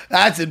back.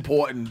 That's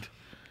important.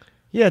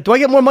 Yeah. Do I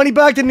get more money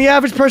back than the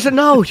average person?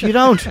 No, you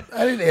don't.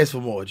 I didn't ask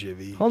for more,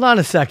 Jimmy. Hold on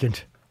a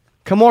second.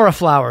 Kimura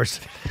Flowers.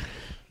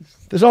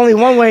 There's only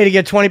one way to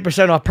get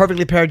 20% off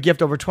perfectly paired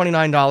gift over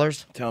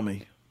 $29. Tell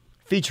me.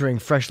 Featuring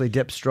freshly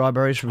dipped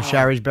strawberries from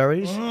Shari's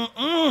Berries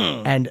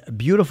and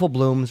beautiful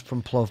blooms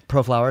from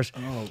Pro Flowers.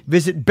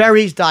 Visit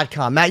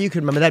berries.com. Matt, you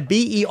can remember that.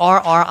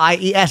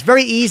 Berries.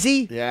 Very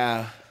easy.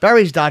 Yeah.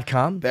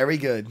 Berries.com. Very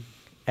good.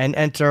 And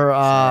enter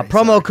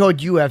promo code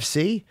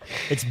UFC.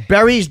 It's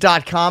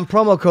berries.com,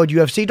 promo code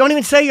UFC. Don't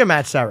even say you're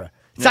Matt Serra.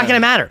 It's not going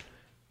to matter.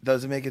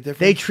 Does it make a difference?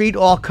 They treat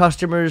all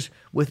customers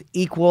with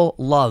equal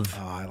love.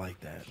 Oh, I like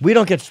that. We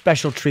don't get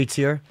special treats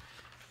here.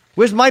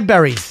 Where's my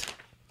berries?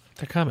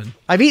 They're coming.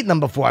 I've eaten them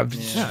before.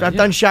 I've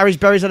done Shari's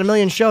Berries on a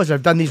million shows.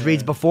 I've done these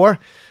reads before.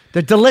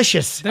 They're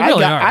delicious. They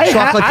really are.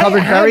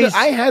 Chocolate-covered berries.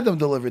 I had them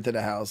delivered to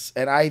the house,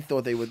 and I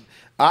thought they would.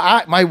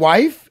 My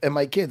wife and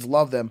my kids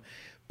love them,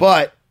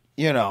 but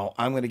you know,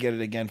 I'm going to get it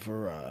again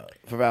for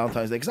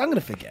Valentine's Day because I'm going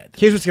to forget.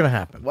 Here's what's going to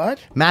happen. What?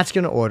 Matt's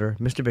going to order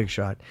Mr. Big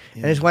Shot,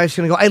 and his wife's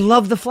going to go, I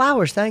love the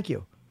flowers, thank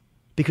you.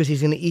 Because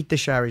he's going to eat the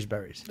Shari's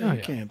Berries. I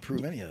can't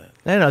prove any of that.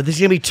 No, this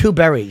is going to be 2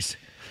 berries.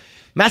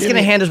 Matt's going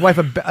to hand his wife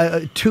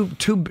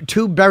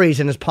two berries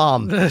in his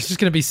palm. It's just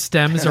going to be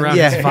stems around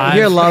his 5.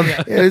 Here, love.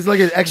 Yeah, it's like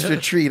an extra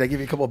treat. I give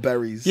you a couple of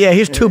berries. Yeah,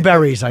 here's 2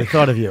 berries. I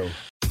thought of you.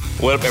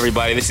 What up,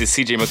 everybody? This is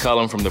CJ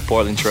McCollum from the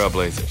Portland Trail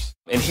Blazers.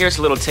 And here's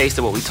a little taste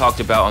of what we talked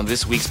about on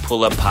this week's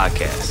Pull Up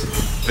podcast.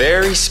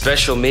 Very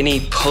special mini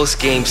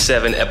post-Game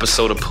 7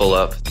 episode of Pull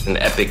Up, an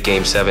epic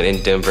Game 7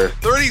 in Denver.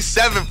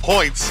 37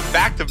 points,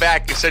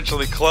 back-to-back,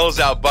 essentially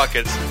closeout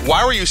buckets.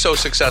 Why were you so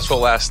successful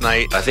last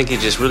night? I think it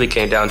just really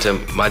came down to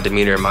my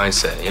demeanor and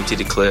mindset. Empty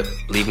the clip,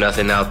 leave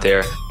nothing out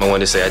there. I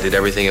wanted to say I did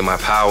everything in my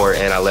power,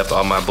 and I left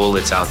all my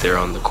bullets out there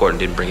on the court and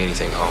didn't bring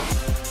anything home.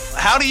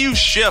 How do you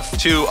shift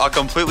to a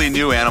completely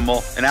new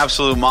animal, an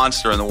absolute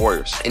monster in the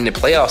Warriors? In the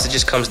playoffs, it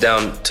just comes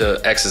down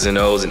to X's and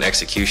O's and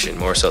execution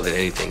more so than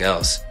anything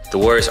else. The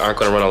Warriors aren't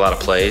going to run a lot of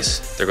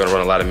plays. They're going to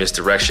run a lot of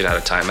misdirection out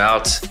of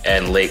timeouts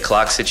and late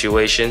clock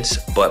situations,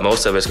 but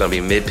most of it's going to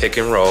be mid-pick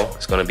and roll.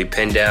 It's going to be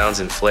pin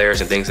downs and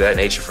flares and things of that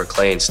nature for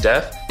Clay and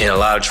Steph, and a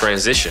lot of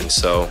transition.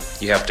 So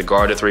you have to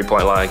guard the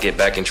three-point line, get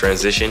back in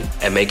transition,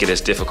 and make it as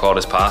difficult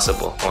as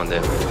possible on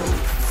them.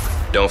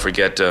 Don't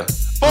forget to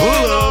pull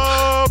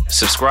up.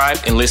 Subscribe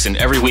and listen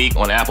every week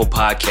on Apple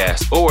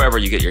Podcasts or wherever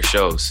you get your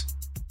shows.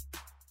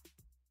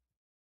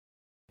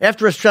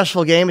 After a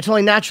stressful game, it's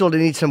only natural to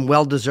need some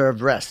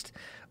well-deserved rest.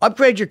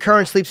 Upgrade your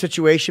current sleep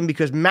situation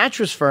because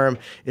Mattress Firm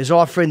is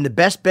offering the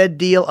best bed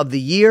deal of the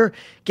year.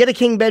 Get a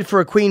king bed for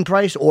a queen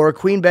price or a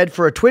queen bed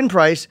for a twin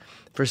price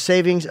for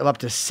savings of up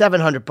to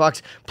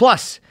 $700.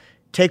 Plus,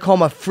 take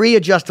home a free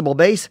adjustable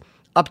base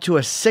up to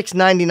a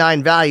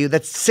 $699 value.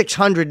 That's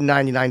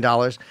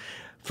 $699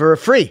 for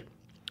free.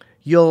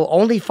 You'll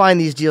only find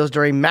these deals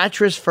during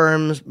Mattress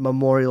Firm's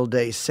Memorial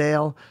Day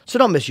sale, so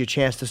don't miss your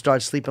chance to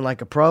start sleeping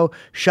like a pro.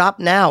 Shop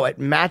now at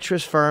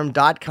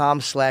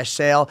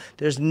mattressfirm.com/sale.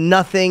 There's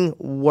nothing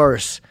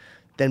worse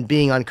than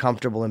being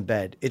uncomfortable in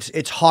bed.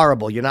 It's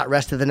horrible. You're not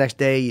rested the next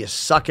day. You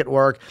suck at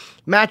work.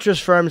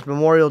 Mattress Firm's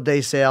Memorial Day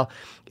sale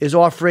is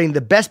offering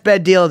the best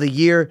bed deal of the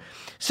year.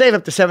 Save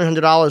up to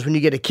 $700 when you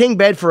get a king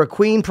bed for a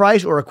queen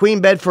price or a queen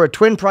bed for a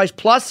twin price.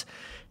 Plus,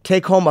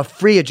 take home a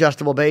free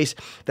adjustable base.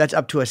 That's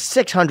up to a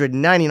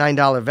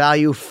 $699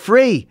 value.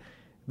 Free.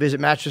 Visit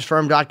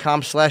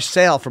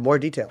mattressfirm.com/sale for more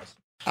details.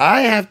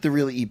 I have to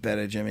really eat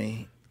better,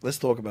 Jimmy. Let's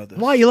talk about this.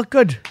 Why? You look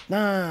good.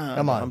 Nah,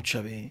 Come on. I'm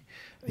chubby.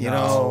 You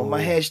know,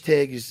 my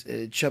hashtag is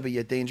chubby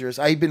yet dangerous.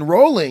 I've been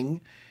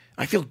rolling.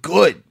 I feel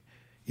good.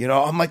 You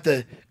know, I'm like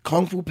the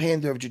Kung Fu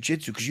Panda of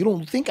Jiu-Jitsu because you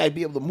don't think I'd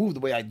be able to move the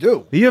way I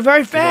do. You're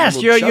very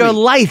fast. You're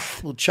lithe. A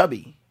little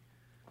chubby.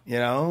 You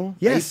know?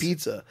 Yes. I ate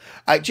pizza.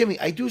 Jimmy,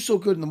 I do so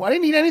good in the morning.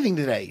 I didn't eat anything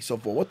today so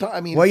far. What time?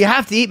 I mean, Well, you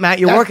have to eat, Matt.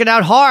 You're working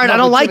out hard. No, I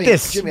don't but like Jimmy,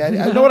 this. Jimmy, I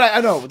know what I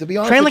know. To be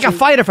honest, Train with like a you,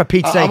 fighter, for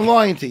Pete's sake. I'm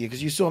lying to you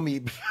because you saw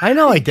me. I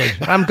know I did.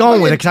 I'm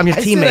going with it because I'm your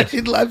I said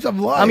teammate. I'm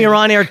lying. I'm your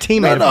on-air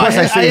teammate. No, Of course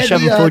I see you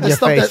shoving food in your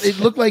face. It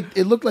looked like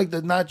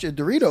the nacho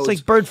Doritos. It's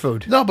like bird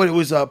food. No, but it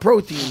was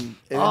protein.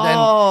 And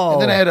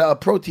then I had a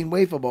protein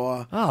wafer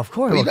bar. Oh, of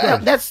course. I mean, Well,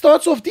 good. that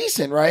starts off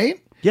decent, right?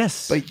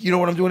 Yes. But you know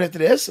what I'm doing after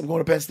this? I'm going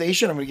to Penn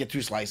Station. I'm going to get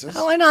 2 slices.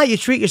 Oh, why not? You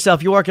treat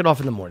yourself. You work it off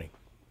in the morning.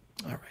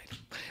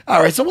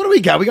 All right. So what do we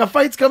got? We got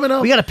fights coming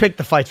up. We got to pick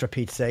the fights for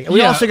Pete's sake. We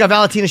Yeah. also got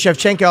Valentina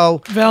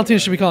Shevchenko. Valentina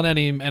should be calling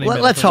any minute.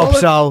 Let's for hope sure.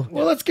 so.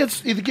 Well, let's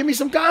give me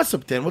some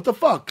gossip then. What the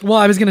fuck? Well,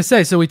 I was going to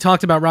say, so we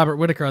talked about Robert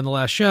Whittaker on the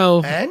last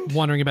show, And?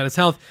 wondering about his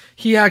health.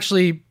 He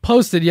actually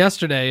posted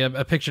yesterday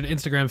a picture to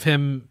Instagram of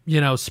him,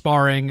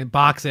 sparring and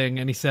boxing,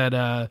 and he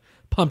said,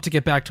 pumped to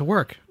get back to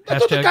work. I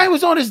thought the guy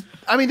was on his.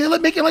 I mean, they're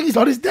making like he's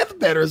on his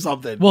deathbed or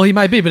something. Well, he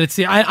might be, but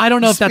I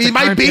don't know if that's he a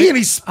might current be, and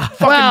he's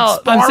fucking I'm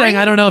sparring? saying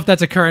I don't know if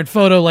that's a current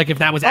photo, like if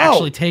that was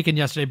actually taken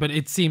yesterday, but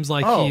it seems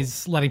like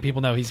he's letting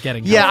people know he's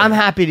getting Yeah, healthy. I'm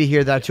happy to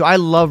hear that too. I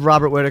love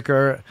Robert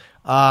Whittaker.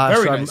 Very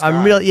so nice I'm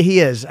guy. really.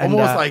 He is. And,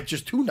 Almost like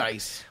just too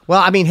nice.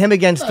 Well, I mean, him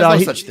against. There's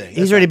no such thing.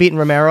 He's already beaten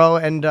Romero,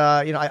 and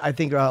I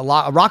think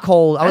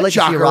Rockhold. I would And like to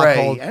see a Jacare.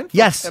 Rockhold.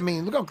 Yes, I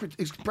mean, look how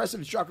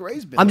impressive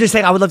Jacare's been. I'm just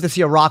saying I would love to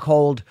see a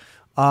Rockhold,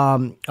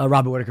 a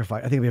Robert Whittaker fight.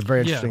 I think it'd be a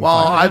very interesting.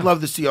 Well, fight. I'd love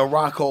to see a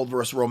Rockhold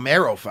versus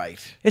Romero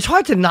fight. It's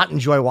hard to not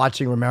enjoy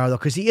watching Romero though,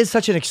 because he is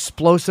such an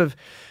explosive.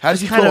 How does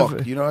he kind talk?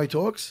 of- Do you know how he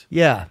talks?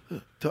 Yeah.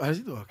 How does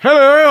he talk?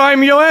 Hello, I'm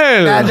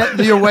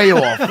Yoel. You're way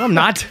off. I'm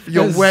not.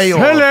 You're way off.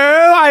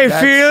 Hello, I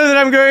That's- feel that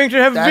I'm going to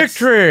have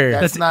victory.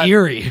 That's not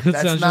eerie. That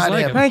That's sounds not just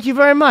like him. him. Thank you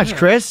very much,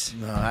 Chris.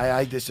 No,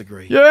 I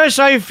disagree. Yes,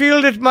 I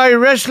feel that my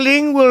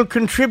wrestling will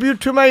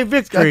contribute to my Got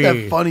victory.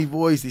 that funny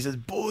voice. He says,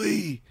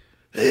 "Boy,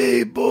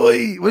 hey,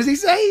 boy." What does he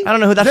say? I don't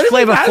know who that's. Is that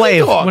Flavor how does he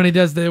Flav. talk? When he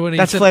does when he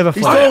That's said- Flavor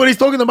He's Flav. talking when he's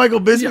talking to Michael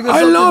Bisping.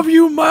 I love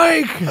you,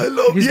 Mike. I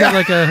love. He's yeah.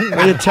 got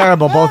like You're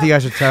terrible. Both of you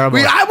guys are terrible.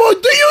 I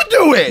won't. Do you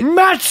do it?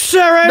 Matt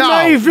Sarah, No,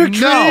 my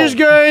victory no. is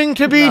going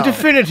to be No.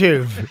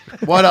 definitive.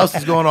 What else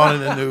is going on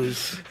in the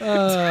news?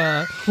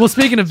 well,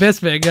 speaking of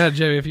Bisping,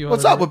 Jamie, if you want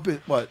What's up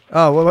with what?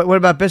 Oh, what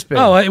about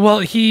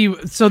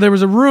Bisping? So there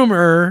was a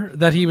rumor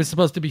that he was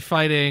supposed to be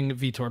fighting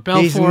Vitor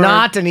Belfort. He's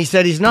not, and he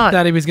said he's not.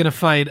 That he was going to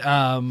fight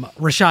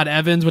Rashad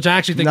Evans, which I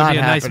actually think would Not be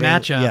a nice happening,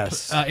 matchup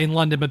yes. In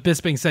London. But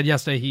Bisping said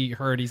yesterday he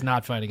heard he's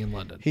not fighting in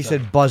London. He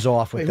said buzz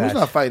off with Wait, that. who's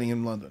not fighting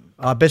in London?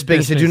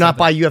 Bisping said Bisping do not said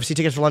buy UFC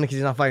tickets for London because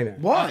he's not fighting it.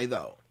 Why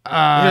though? he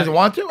doesn't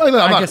want to. I'm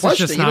I not guess it's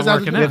just questioning. not He doesn't have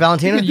to working do out. it. Yeah,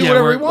 Valentina? He can do Yeah,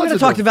 whatever we're- he We're wants going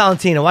to talk to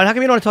Valentina. How come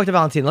you don't want to talk to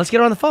Valentina? Let's get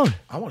her on the phone.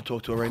 I want to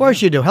talk to her right Of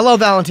course now. you do. Hello,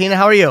 Valentina.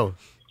 How are you?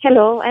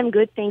 Hello, I'm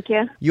good, thank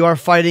you. You are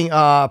fighting.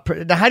 Now,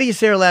 how do you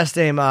say her last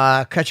name?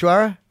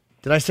 Cachuara?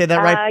 Did I say that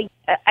right?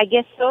 I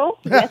guess so.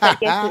 Yes, I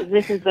guess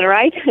this is the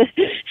right.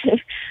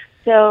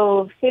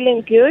 So,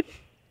 feeling good,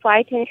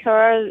 fighting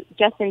her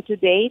just in 2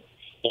 days,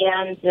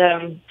 and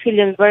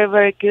feeling very,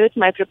 very good.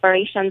 My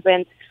preparation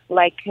went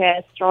like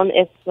strong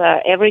as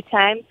every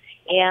time,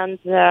 and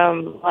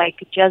like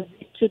just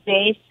 2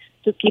 days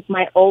to keep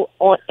my all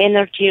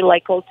energy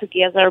like all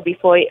together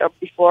before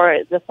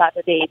the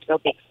Saturday it will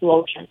be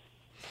explosion.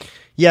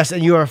 Yes,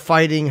 and you are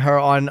fighting her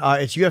on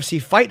it's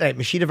UFC Fight Night,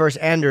 Machida versus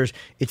Anders.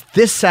 It's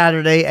this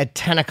Saturday at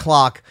 10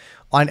 o'clock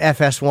on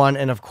FS1,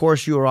 and of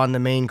course you are on the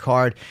main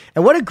card.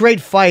 And what a great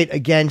fight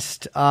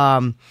against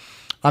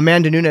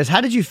Amanda Nunes.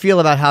 How did you feel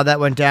about how that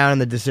went down in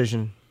the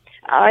decision?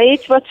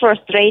 It was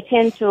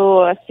frustrating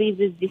to see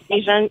this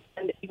decision,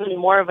 and even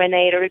more when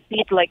I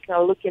repeat, look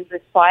in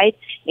this fight,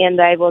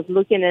 and I was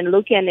looking,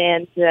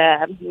 and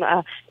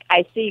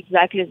I see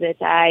exactly that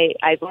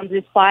I won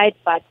this fight,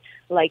 but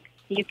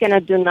you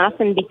cannot do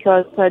nothing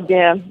because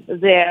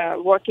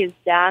the work is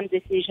done,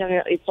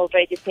 decision is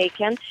already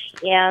taken,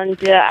 and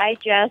I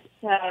just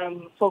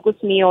focus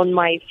me on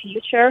my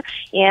future,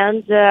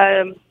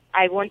 and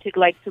I wanted to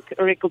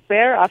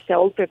recuperate after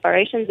all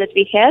preparations that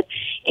we had,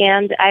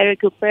 and I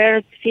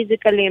recupered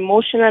physically,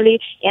 emotionally,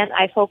 and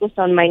I focused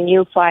on my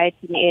new fight.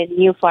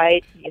 New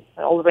fight is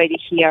already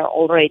here,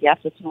 already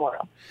after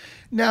tomorrow.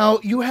 Now,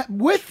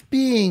 with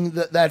being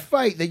that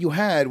fight that you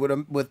had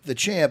with the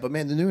champ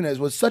Amanda Nunes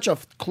was such a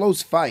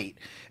close fight,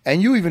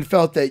 and you even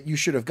felt that you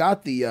should have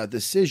got the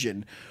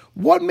decision.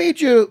 What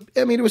made you?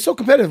 I mean, it was so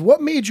competitive.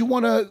 What made you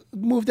want to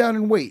move down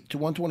in weight to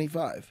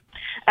 125?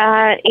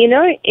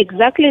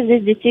 Exactly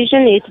this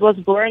decision. It was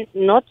born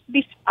not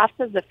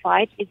after the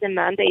fight with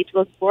Amanda. It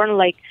was born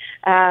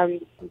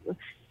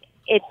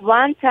at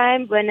one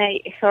time when I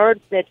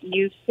heard that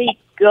UFC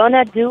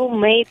gonna do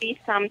maybe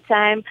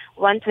sometime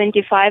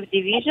 125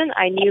 division,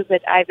 I knew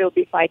that I will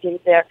be fighting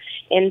there.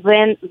 And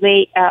when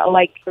they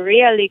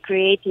really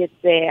created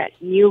the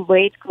new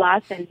weight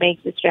class and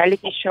make this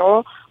reality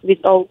show with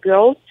all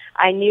girls,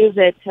 I knew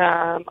that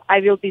I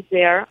will be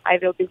there.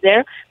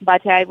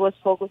 But I was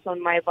focused on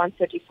my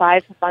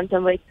 135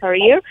 bantamweight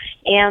career.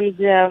 And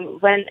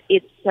when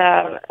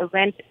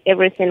went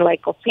everything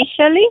like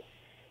officially,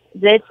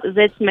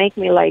 that's make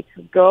me like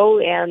go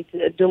and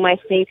do my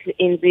things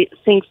in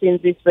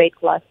this weight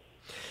class.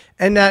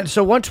 And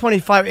so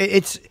 125,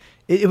 is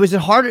it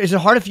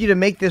harder for you to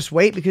make this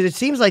weight? Because it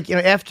seems like,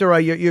 after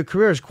your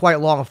career is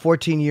quite long,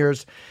 14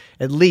 years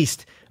at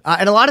least.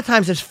 And a lot of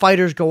times as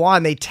fighters go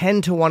on, they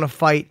tend to want to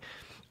fight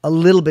a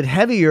little bit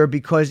heavier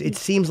because it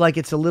seems like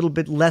it's a little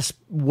bit less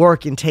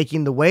work in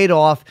taking the weight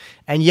off,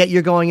 and yet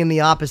you're going in the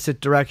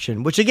opposite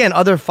direction, which again,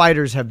 other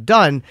fighters have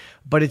done,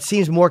 but it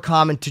seems more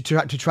common to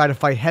try to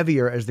fight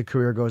heavier as the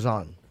career goes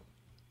on.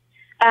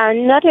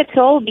 Not at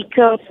all,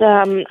 because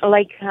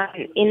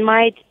in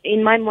my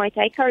Muay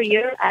Thai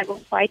career, I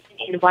was fighting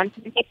in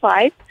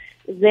 125.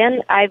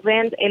 Then I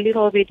went a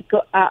little bit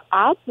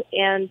up,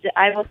 and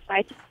I was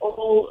fighting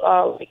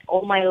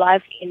all my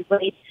life in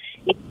weight.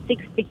 It's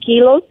 60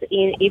 kilos.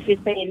 If you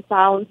say in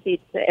pounds,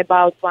 it's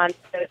about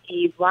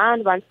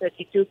 131,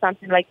 132,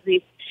 something like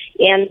this.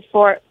 And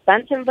for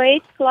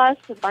bantamweight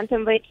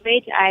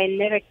weight, I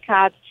never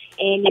cut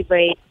any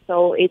weight,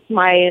 so it's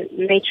my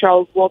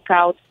natural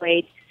workout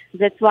weight.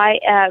 That's why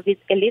with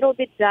a little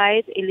bit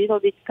diet, a little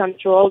bit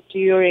control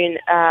during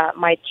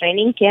my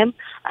training camp,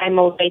 I'm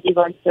already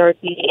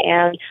 130,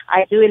 and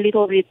I do a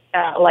little bit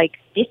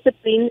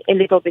discipline, a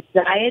little bit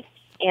diet,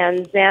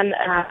 and then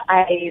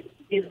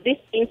with these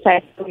things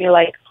I feel me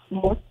like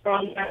more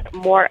stronger,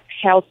 more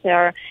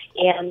healthier,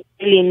 and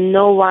really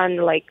no one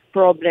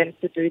problem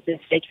to do this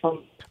stage for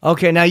me.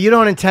 Okay, now you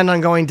don't intend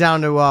on going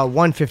down to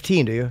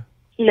 115, do you?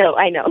 No,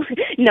 I know.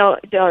 No,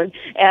 don't.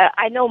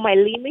 I know my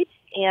limit,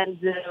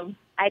 and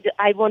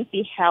I won't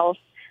be health.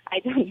 I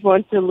don't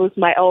want to lose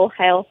my all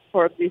health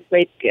for this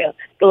weight,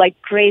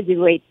 crazy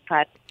weight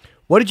cut.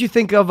 What did you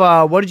think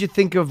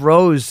of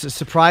Rose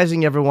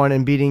surprising everyone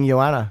and beating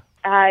Joanna?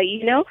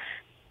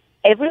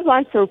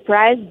 Everyone's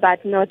surprised,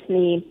 but not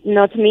me.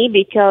 Not me,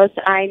 because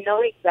I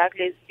know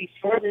exactly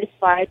before this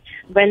fight,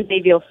 when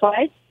they will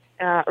fight,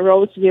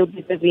 Rose will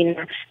be the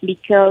winner.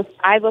 Because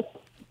I was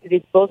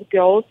with both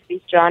girls,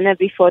 with Joanna,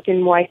 we fought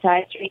in Muay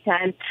Thai 3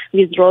 times.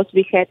 With Rose,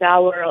 we had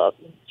our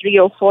 3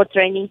 or 4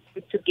 trainings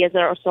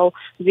together, or so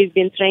we've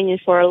been training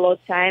for a long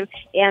time.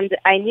 And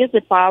I knew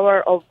the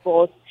power of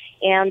both.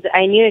 And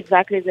I knew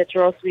exactly that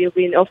Rose will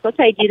win. Of course,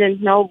 I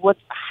didn't know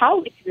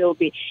how it will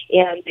be.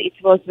 And it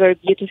was very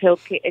beautiful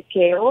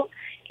chaos.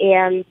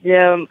 And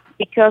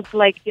because,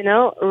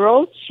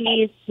 Rose,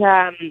 she's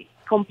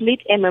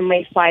complete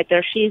MMA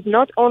fighter. She's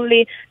not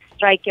only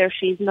striker,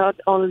 she's not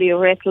only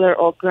wrestler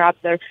or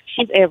grappler.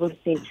 She's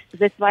everything.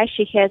 That's why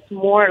she has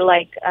more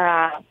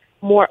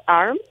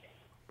arms.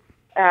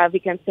 We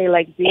can say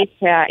like this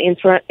in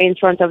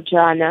front of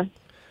Joanna.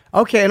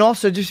 Okay, and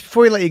also, just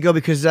before we let you go,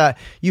 because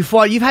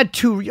you've had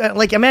 2,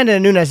 Amanda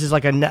Nunes is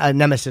like a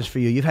nemesis for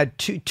you. You've had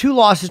two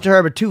losses to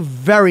her, but 2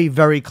 very,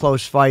 very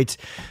close fights,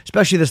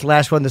 especially this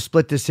last one, the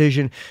split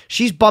decision.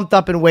 She's bumped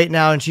up in weight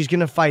now, and she's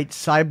going to fight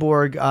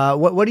Cyborg.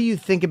 What do you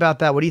think about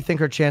that? What do you think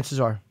her chances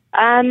are?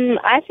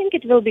 I think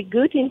it will be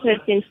good,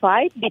 interesting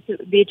fight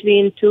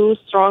between 2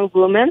 strong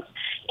women,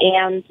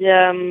 and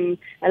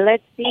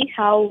let's see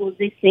how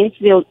these things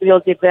will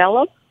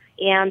develop.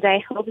 And I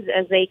hope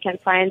that they can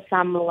find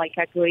some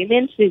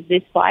agreements with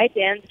this fight.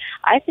 And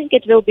I think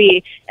it will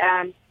be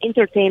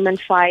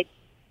entertainment fight.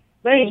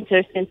 Very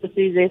interesting to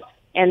see this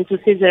and to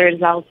see the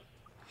results.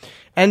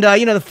 And, the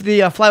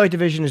flyweight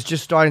division is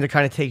just starting to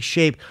kind of take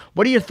shape.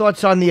 What are your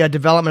thoughts on the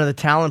development of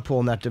the talent pool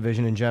in that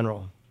division in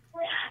general?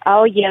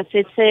 Oh, yes.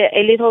 It's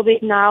a little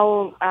bit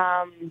now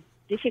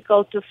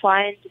difficult to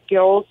find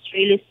girls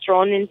really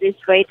strong in this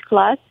weight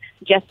class.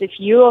 Just a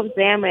few of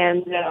them,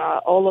 and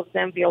all of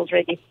them we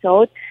already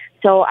fought.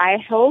 So I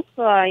hope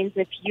in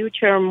the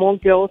future more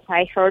girls.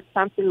 I heard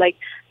something like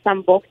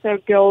some boxer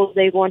girls,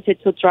 they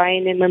wanted to try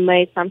in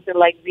MMA, something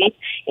like this.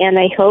 And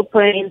I hope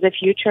in the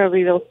future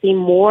we will see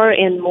more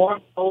and more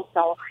girls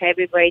or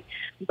heavyweight.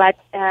 But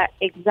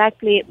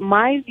exactly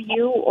my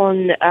view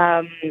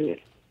on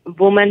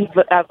women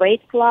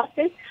weight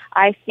classes,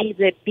 I see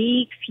the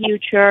big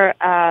future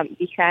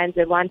behind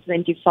the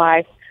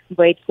 125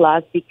 weight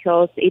class,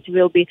 because it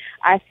will be,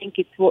 I think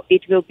it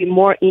will be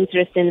more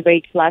interesting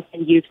weight class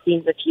than you've seen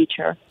in the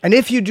future. And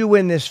if you do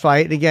win this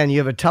fight, again, you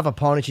have a tough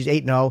opponent. She's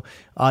 8-0.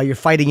 You're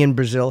fighting in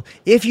Brazil.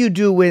 If you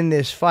do win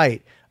this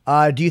fight,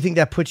 do you think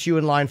that puts you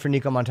in line for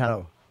Nicco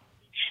Montano?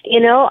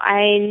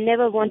 I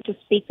never want to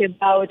speak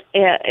about.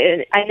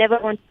 I never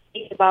want to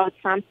speak about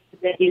something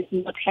that is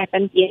not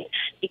happened yet,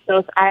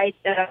 because I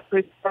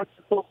prefer to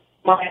focus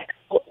my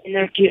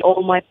energy,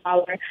 all my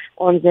power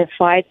on the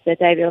fight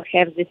that I will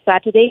have this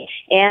Saturday.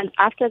 And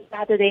after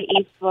Saturday,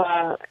 if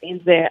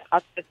in the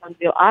octagon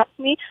will ask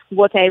me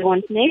what I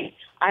want next,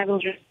 I will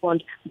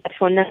respond. But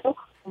for now,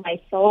 my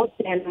thoughts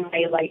and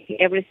my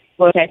everything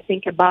what I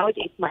think about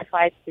is my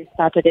fight this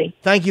Saturday.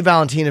 Thank you,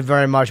 Valentina,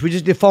 very much.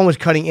 The phone was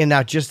cutting in and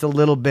out just a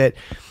little bit.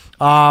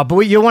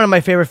 But you're one of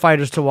my favorite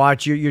fighters to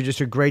watch. You're just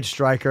a great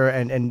striker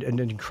and an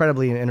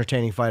incredibly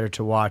entertaining fighter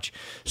to watch.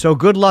 So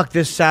good luck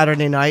this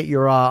Saturday night.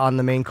 You're on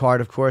the main card,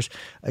 of course,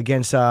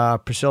 against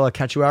Priscilla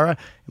Cachoeira.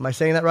 Am I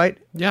saying that right?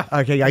 Yeah.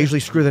 Okay, I usually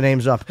screw the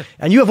names up.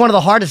 And you have one of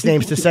the hardest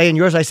names to say, and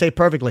yours I say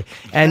perfectly.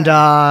 And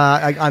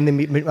on the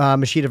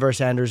Machida vs.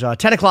 Sanders,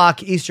 10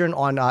 o'clock Eastern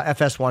on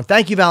FS1.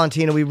 Thank you,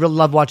 Valentina. We really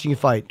love watching you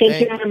fight.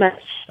 Thank you very much.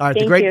 All right,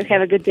 Thank you.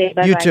 Have a good day.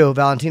 Bye-bye. You too,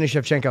 Valentina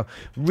Shevchenko.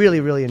 Really,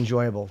 really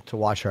enjoyable to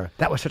watch her.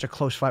 That was such a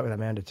close fight with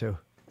Amanda, too.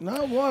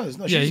 No, it was.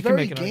 No, Yeah, she's you can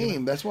very make an game.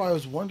 argument. That's why I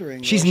was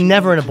wondering. She's why she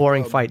never in a wasn't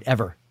boring too, fight,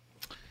 ever.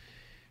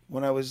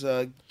 When I was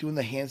doing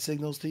the hand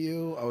signals to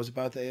you, I was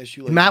about to ask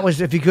you. Like, Matt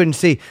was, if you couldn't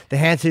see,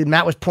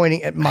 Matt was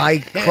pointing at my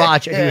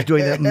crotch and he was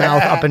doing the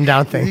mouth up and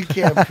down thing. You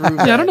can't prove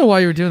that. Yeah, I don't know why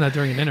you were doing that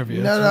during an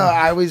interview. No,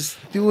 I was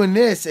doing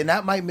this, and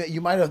that he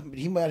might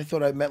have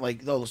thought I meant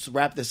like, oh, let's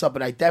wrap this up,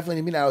 and I definitely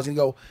didn't mean that. I was gonna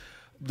go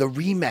the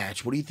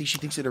rematch. What do you think she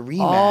thinks of the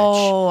rematch?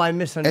 Oh, I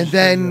misunderstood.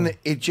 And then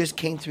it just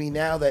came to me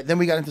now that then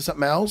we got into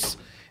something else.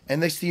 And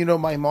next thing you know,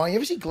 my mind. You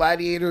ever see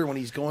Gladiator when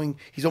he's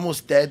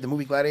almost dead? The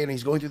movie Gladiator, and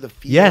he's going through the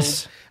field.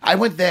 Yes, I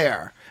went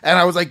there, and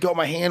I was like,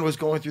 my hand was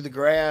going through the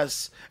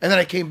grass, and then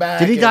I came back.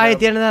 Did he die at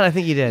the end of that? I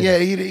think he did. Yeah,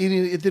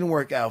 it didn't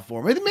work out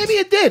for him. Maybe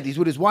it did. He's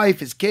with his wife,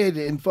 his kid,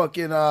 in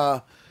fucking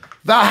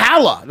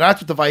Valhalla.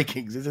 That's what the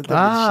Vikings isn't.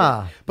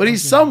 Shit. But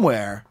he's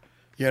somewhere,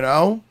 you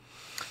know.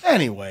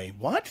 Anyway,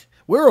 what?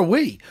 Where are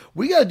we?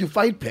 We got to do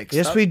fight picks.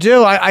 Yes, we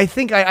do. I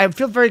think I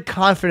feel very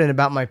confident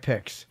about my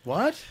picks.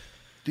 What?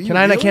 Can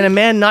a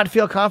man not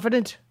feel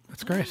confident?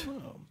 That's great.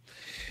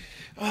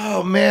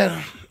 Oh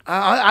man,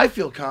 I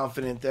feel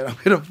confident that I'm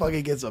gonna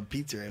fucking get some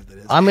pizza after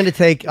this. I'm gonna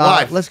take.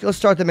 Let's go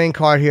start the main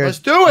card here. Let's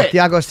do it.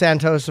 Thiago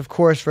Santos, of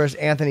course, versus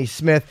Anthony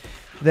Smith.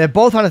 They're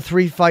both on a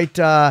 3-fight.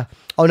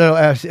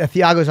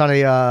 Thiago's on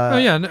a. Oh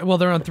yeah, well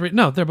they're on 3.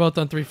 No, they're both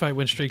on 3-fight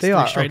win streaks. They 3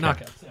 are straight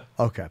okay. knockouts. Yeah.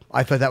 Okay,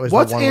 I thought that was.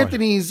 What's the one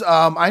Anthony's?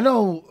 I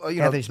know.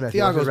 Anthony Smith.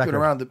 Thiago's been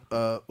around.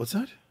 What's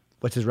that?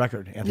 What's his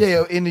record? Anthony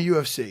Yeah, Smith? in the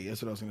UFC.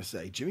 That's what I was going to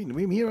say. Jimmy,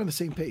 we are on the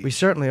same page. We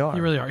certainly are.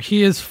 You really are.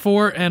 He is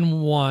 4-1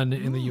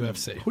 in the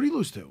UFC. Who did he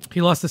lose to?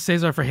 He lost to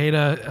Cesar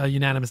Ferreira, a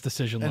unanimous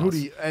decision And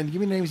loss. and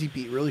give me names he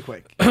beat really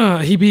quick.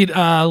 He beat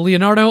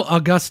Leonardo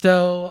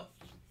Augusto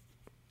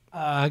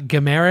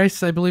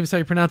Guimarães, I believe is how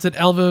you pronounce it.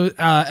 Elvis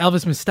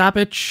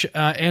Mustapic,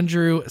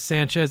 Andrew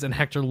Sanchez, and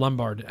Hector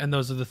Lombard, and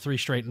those are the 3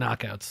 straight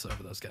knockouts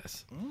over those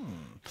guys.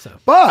 So,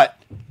 but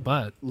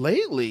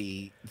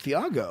lately,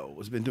 Thiago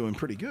has been doing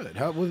pretty good.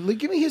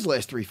 Give me his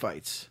last 3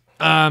 fights.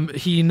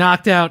 He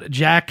knocked out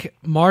Jack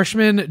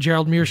Marshman,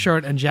 Gerald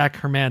Mearshart, and Jack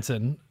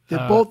Hermanson.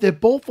 They're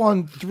both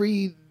on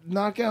 3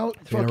 knockout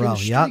fucking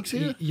streaks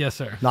here. Yes,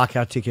 sir.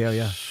 Knockout TKO.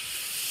 Yeah.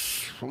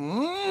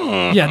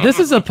 Yeah, this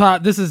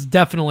is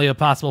definitely a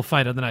possible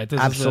fight of the night. This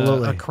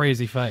Absolutely. is a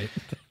crazy fight.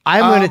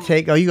 I'm going to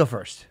take. Oh, you go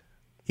first.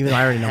 Even though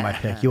I already know my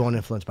pick, you won't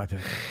influence my pick.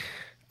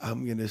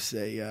 I'm going to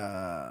say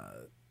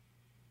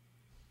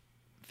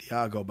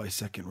Thiago by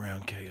 2nd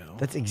round KO.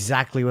 That's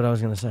exactly what I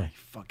was going to say.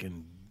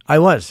 Fucking. I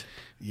was.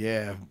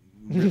 Yeah,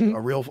 a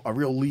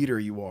real leader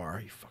you are.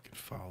 You fucking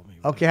follow me.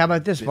 Okay, how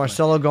about this,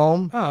 Marcelo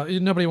Gome? Oh,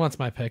 nobody wants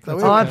my pick.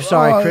 Oh, I'm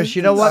sorry, Chris.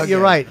 You know what?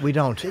 You're right. We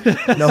don't.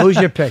 No, who's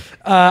your pick?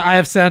 I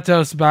have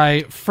Santos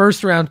by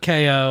 1st round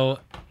KO,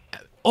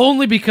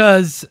 only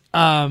because.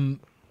 Why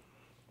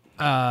did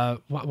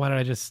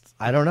I just?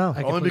 I don't know.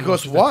 Only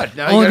because what?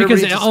 Now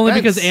only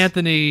because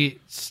Anthony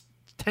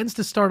tends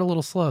to start a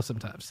little slow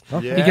sometimes.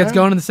 Okay. He gets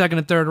going in the 2nd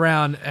and 3rd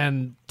round,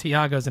 and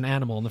Thiago's an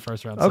animal in the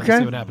 1st round. So we'll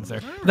see what happens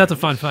there. But that's a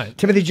fun fight.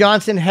 Timothy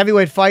Johnson,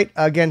 heavyweight fight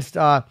against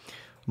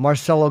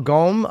Marcelo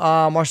Gome.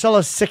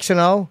 Marcelo's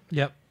 6-0.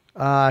 Yep.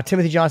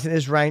 Timothy Johnson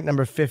is ranked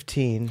number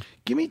 15.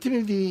 Give me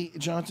Timothy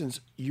Johnson's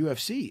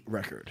UFC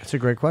record. That's a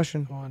great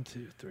question. 1,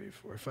 2, 3,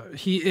 4, 5.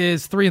 He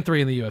is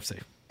 3-3 in the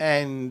UFC.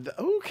 And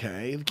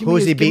okay, give he me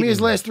his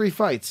beaten? last 3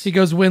 fights. He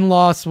goes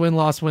win-loss,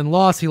 win-loss,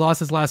 win-loss. He lost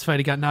his last fight.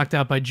 He got knocked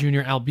out by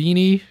Junior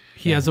Albini.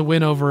 He has a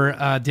win over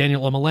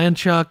Daniel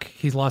Omalanchuk.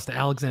 He's lost to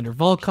Alexander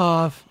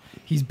Volkov.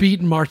 He's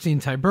beaten Marcin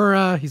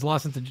Tybura. He's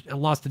lost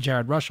to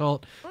Jared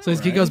Rushholt. So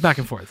he goes back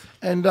and forth.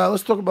 And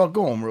let's talk about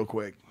Gome real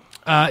quick.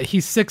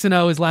 He's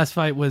 6-0. His last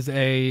fight was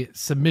a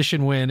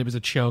submission win. It was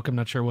a choke. I'm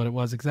not sure what it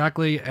was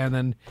exactly. And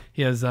then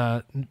he has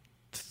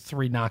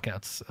 3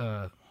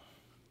 knockouts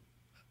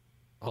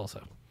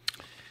also.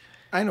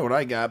 I know what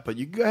I got, but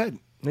you go ahead.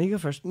 No, you go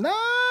first. No,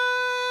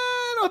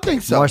 I don't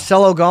think so.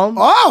 Marcelo Gome.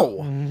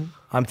 Oh! Mm-hmm.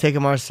 I'm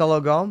taking Marcelo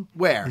Gome.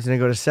 Where? He's going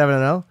to go to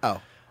 7-0.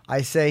 Oh.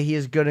 I say he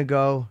is going to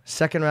go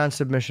 2nd round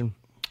submission.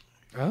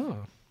 Oh.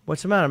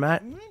 What's the matter,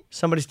 Matt?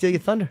 Somebody steal your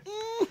thunder.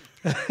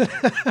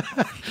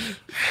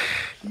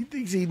 He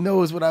thinks he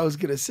knows what I was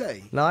going to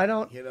say. No, I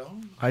don't. You know?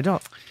 I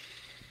don't.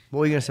 What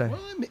were you going to say? Well,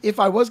 if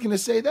I was going to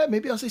say that,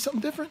 maybe I'll say something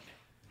different.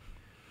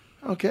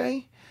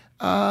 Okay.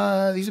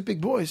 These are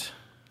big boys.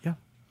 Yeah.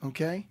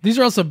 Okay. These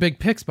are also big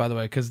picks, by the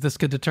way, because this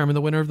could determine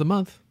the winner of the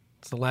month.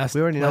 It's the last.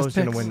 We already know last who's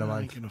going to picks. win the I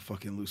month. ain't gonna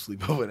fucking lose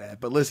sleep over that.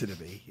 But listen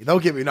to me.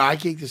 Don't get me. No, I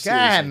can't this Go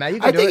ahead, seriously. man, you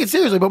can I do take it. it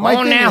seriously. But my Go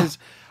on thing now. is,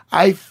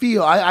 I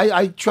feel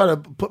I try to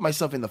put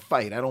myself in the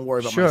fight. I don't worry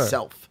about Sure.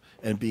 myself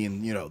and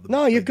being the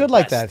No, you're the good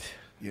like best,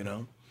 that. You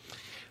know.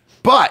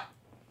 But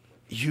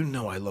I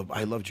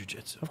love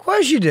jujitsu. Of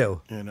course you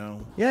do. You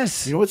know.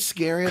 Yes. You know what's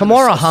scary? Kimura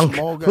There's a hunk.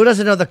 small guy- Who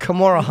doesn't know the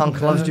Kimura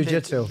hunk loves They-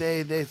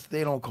 jujitsu?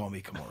 They don't call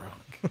me Kimura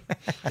hunk.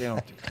 They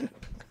don't do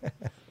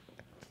that.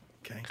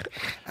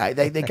 Okay.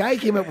 The guy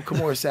came up with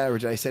Kimura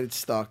Savage. I said it's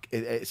stuck.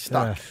 It's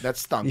stuck. That's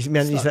stuck. You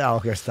said,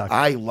 oh, you're stuck.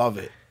 I love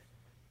it.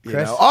 You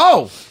Chris? know?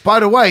 Oh, by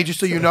the way, just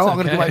so you know, I'm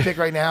going to do okay. my pick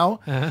right now.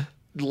 Uh-huh.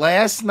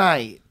 Last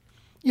night,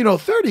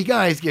 30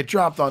 guys get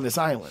dropped on this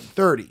island.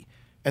 30.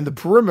 And the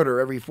perimeter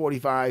every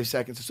 45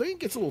 seconds. So it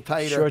gets a little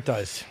tighter. Sure it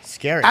does.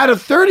 Scary. Out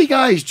of 30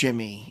 guys,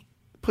 Jimmy,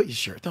 put your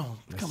shirt. Don't.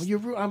 Come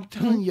on. I'm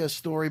telling you a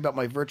story about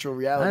my virtual I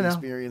reality know.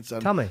 experience.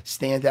 On Tell me.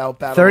 Standout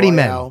Battle 30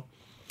 men. Royale.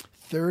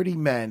 30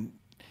 men.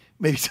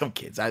 Maybe some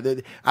kids. I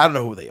don't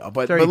know who they are.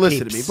 But 30 listen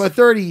peeps. to me. But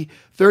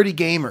 30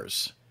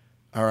 gamers.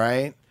 All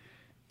right?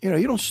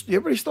 You don't.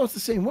 Everybody starts the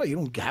same way. You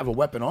don't have a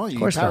weapon on you. You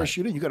course not.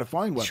 parachute in. You got to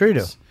find weapons. Sure you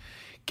do.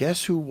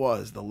 Guess who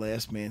was the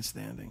last man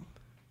standing?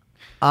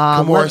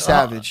 Kimura Kimura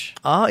Savage.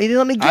 Oh, you didn't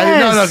let me guess. I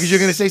didn't know, because you're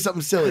going to say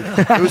something silly. It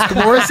was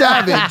Kimura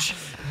Savage.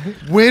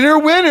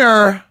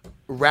 Winner,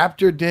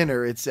 Raptor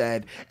dinner, it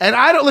said. And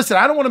I don't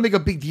want to make a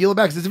big deal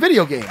about it because it's a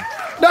video game.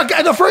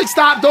 No, first,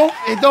 stop.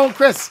 Don't,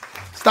 Chris.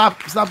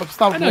 Stop.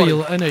 I know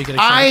you get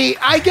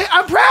excited.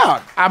 I'm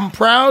proud. I'm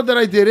proud that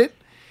I did it.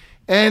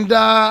 And who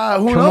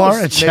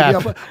Kimura knows?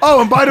 chap.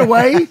 And by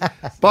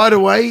the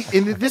way,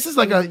 and this is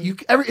like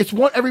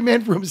every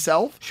man for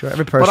himself. Sure,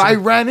 every person. But I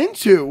ran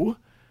into.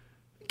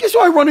 Guess who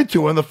I run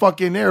into on the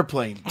fucking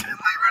airplane?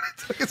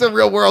 It's a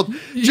real world.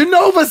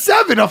 Genova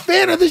 7, a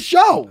fan of the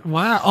show.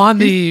 Wow, on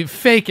the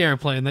fake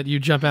airplane that you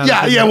jump out.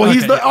 Yeah. Well,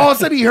 okay. all of a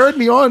sudden he heard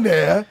me on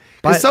there.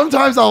 But- Because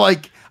sometimes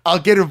I'll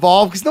get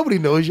involved because nobody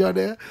knows you on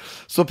there.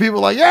 So people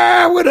are like,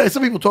 yeah,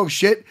 some people talk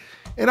shit.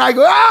 And I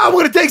go, I'm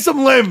going to take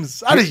some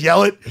limbs. I just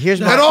yell it.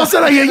 And all of a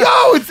sudden I hear,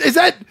 yo, is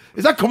that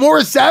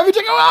Kimura Savage?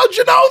 I go, oh,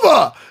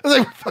 Genova.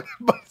 I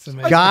was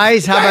like,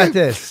 Guys, how about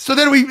this? So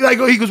then he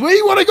goes, where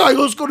you want to go? I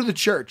go, let's go to the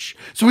church.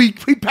 So we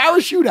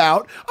parachute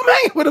out. I'm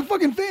hanging with a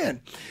fucking fan.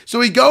 So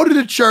we go to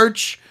the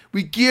church.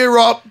 We gear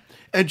up.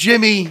 And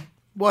Jimmy,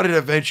 what an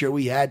adventure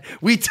we had.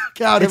 We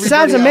took out everybody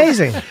sounds else.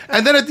 amazing.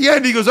 And then at the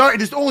end, he goes, all right,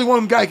 there's only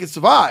one guy can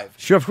survive.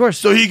 Sure, of course.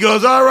 So he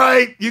goes, all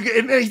right.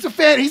 And he's a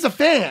fan. He's a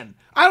fan.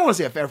 I don't want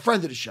to say a fan, a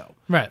friend of the show.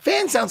 Right.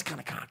 Fan sounds kind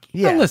of cocky.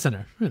 Yeah. A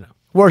listener,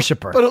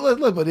 Worshipper.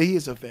 But he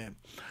is a fan.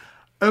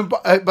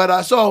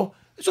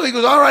 So he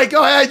goes, all right,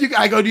 go ahead.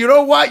 I go, you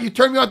know what? You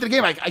turned me on to the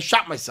game. I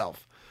shot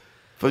myself.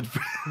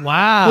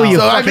 Wow. Who you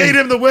So I fucking- made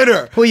him the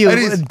winner. Who are you, And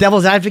he's-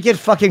 devil's advocate,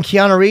 fucking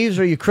Keanu Reeves,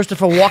 or you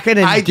Christopher Walken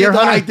and Deer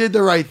Hunter? I did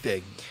the right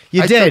thing.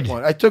 You I did. Took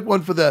one. I took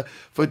one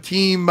for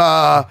Team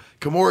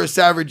Kimura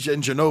Savage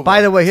and Genova.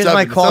 By the way, here's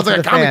my 7. It call sounds to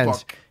like the a comic fans.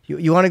 book.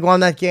 You want to go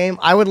on that game?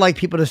 I would like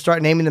people to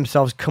start naming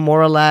themselves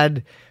Kimura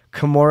Lad,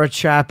 Kimura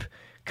Chap,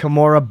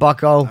 Kimura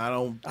Bucko.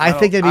 I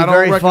think that'd be I don't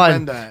very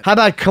recommend fun. that. How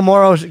about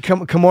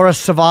Kimura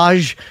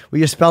Savage, where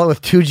you spell it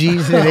with 2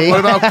 G's and an E?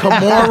 What about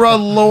Kimura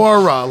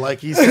Laura? Like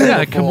he said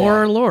Yeah, before.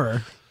 Kimura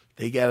Laura.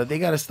 They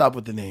gotta stop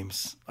with the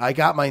names. I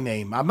got my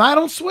name. I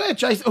don't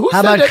switch. Who How said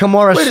about that?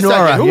 Kimura Wait a Snora?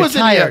 second. Who You're was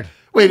in here? tired.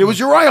 Wait, it was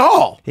Uriah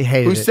Hall. He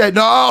hated who it. said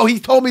no. He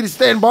told me to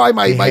stand by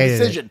my hated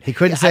decision. it. He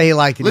couldn't say he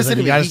liked it. He was Listen like,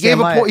 to "You me. gotta stand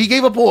by it." He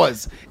gave a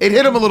pause. It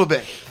hit him a little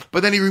bit,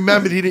 but then he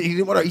remembered he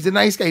didn't want to. He's a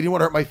nice guy. He didn't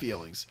want to hurt my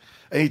feelings,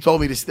 and he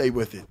told me to stay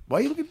with it. Why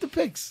are you looking at the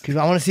picks? Because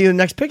I want to see who the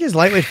next pick is.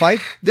 Lightweight fight.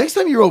 Next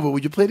time you're over,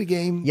 would you play the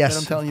game? Yes.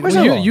 That I'm telling you. Of course to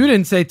I do? will. You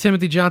didn't say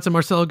Timothy Johnson,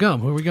 Marcelo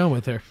Gome. Who are we going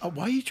with here?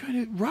 Why are you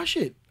trying to rush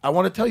it? I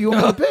want to tell you who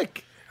I'm going to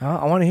pick.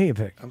 I want to hear you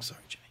pick. I'm sorry,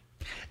 Jimmy.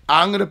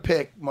 I'm going to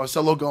pick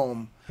Marcelo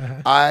Gome.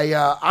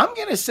 I'm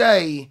going to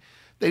say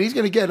that he's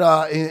going to get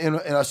in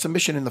a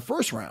submission in the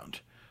first round.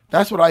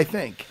 That's what I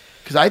think.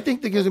 Because I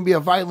think there's going to be a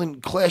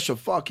violent clash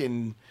of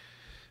fucking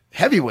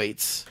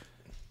heavyweights.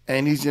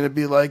 And he's going to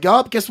be like,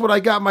 oh, guess what I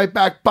got in my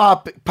back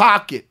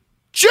pocket?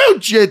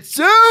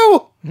 Jiu-jitsu!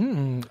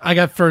 I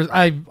got first.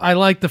 I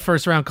like the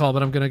first round call,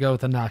 but I'm going to go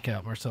with a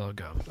knockout, Marcelo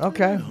Gome.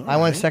 Okay. I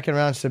went second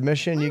round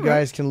submission. You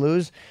guys can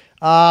lose.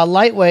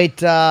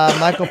 Lightweight,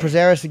 Michael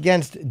Prazeres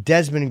against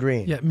Desmond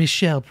Green. Yeah,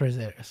 Michel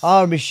Prazeres.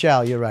 Oh,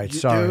 Michelle, you're right.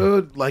 Sorry.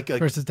 Dude, like a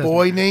Versus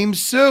boy Desmond. named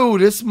Sue.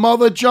 This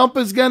mother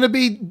jumper's going to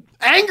be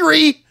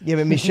angry. Yeah,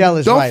 but Michelle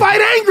is Don't right.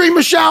 fight angry,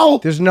 Michelle.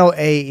 There's no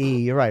AE.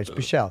 You're right. It's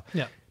Michelle.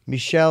 Yeah.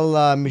 Michel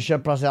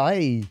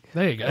Prazeres.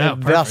 There you go. Oh,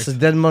 Versus perfect.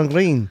 Desmond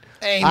Green.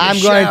 Hey, I'm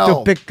Michelle.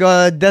 going to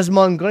pick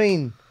Desmond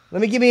Green. Let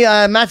me give me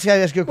Matt's got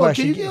to ask you a Well,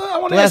 question. I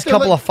wanna The last ask you,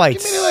 couple like, of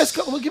fights. Give me the last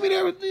couple. Give me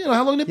the,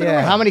 how long they've been Yeah,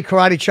 around. how many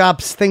karate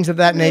chops, things of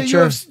that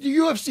nature.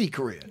 UFC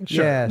career.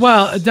 Yes.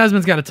 Well,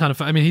 Desmond's got a ton of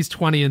fights. I mean, he's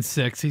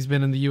 20-6. He's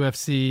been in the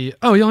UFC.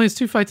 Oh, he only has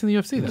 2 fights in the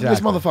UFC, though. This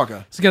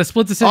motherfucker. So he got a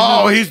split decision.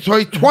 Oh, he's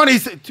 20. Go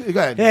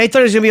ahead. Yeah, he thought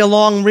it was going to be a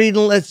long read.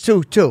 It's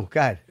two. Go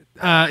ahead.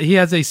 He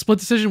has a split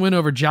decision win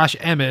over Josh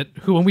Emmett,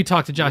 who, when we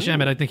talked to Josh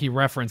Emmett, I think he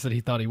referenced that he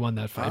thought he won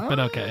that fight, but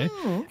okay.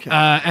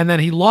 And then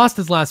he lost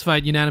his last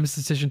fight, unanimous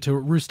decision to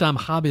Rustam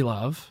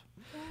Khabilov.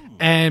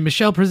 And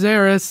Michel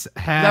Prazeres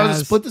has... That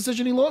was a split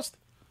decision he lost?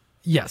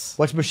 Yes.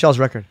 What's Michel's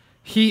record?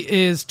 He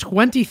is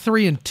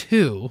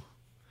 23-2.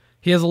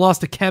 He has a loss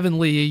to Kevin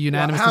Lee,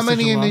 unanimous How decision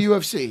many in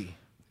loss. the UFC?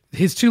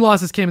 His 2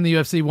 losses came in the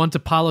UFC, one to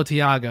Paulo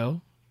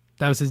Thiago.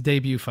 That was his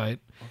debut fight.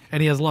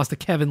 And he has lost to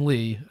Kevin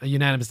Lee, a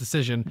unanimous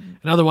decision.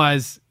 And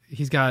otherwise,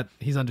 he's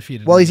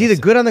undefeated. Well, he's either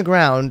good on the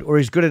ground or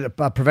he's good at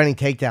preventing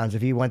takedowns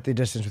if he went the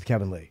distance with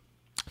Kevin Lee.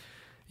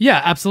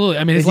 Yeah, absolutely.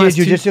 I mean, is he a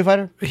jiu-jitsu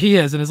fighter? He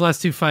is. In his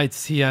last 2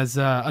 fights, he has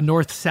a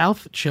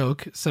north-south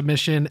choke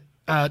submission.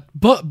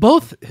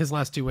 Both his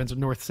last 2 wins are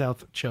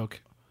north-south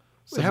choke.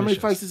 Wait, how many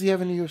fights does he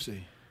have in the UFC?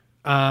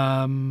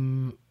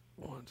 1,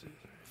 2, 3,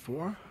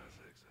 4,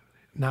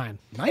 9.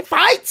 9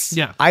 fights?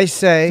 Yeah. I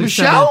say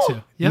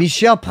Michel? Yep.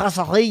 Michel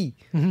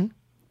Prazeres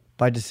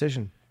by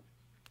decision.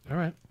 All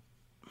right.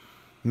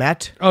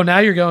 Matt? Oh, now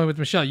you're going with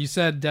Michel. You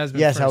said Desmond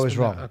Yes, first, I was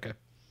but wrong. no. Okay.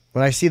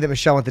 When I see that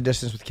Michel went the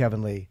distance with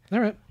Kevin Lee. All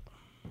right.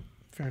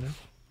 Fair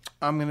enough.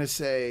 I'm going to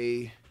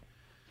say...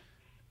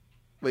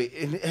 Wait,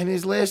 in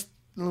his last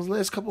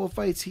couple of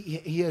fights,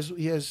 he has...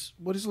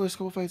 What is the last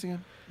couple of fights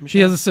again? He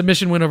has a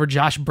submission win over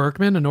Josh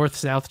Berkman, a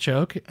north-south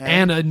choke,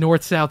 and a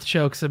north-south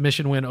choke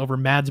submission win over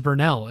Mads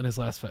Burnell in his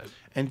last fight.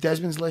 And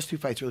Desmond's last 2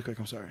 fights, really quick,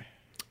 I'm sorry.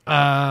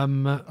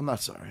 I'm not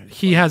sorry.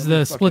 He has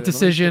the split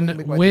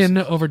decision win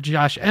over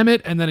Josh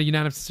Emmett, and then a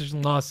unanimous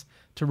decision loss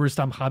to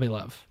Rustam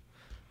Khabilov.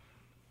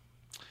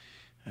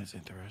 That's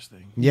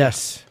interesting.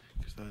 Yes.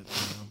 Because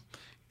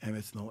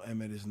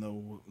Emmett is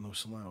no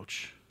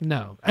slouch.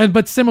 No,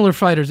 but similar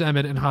fighters,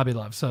 Emmett and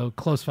Khabilov, so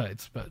close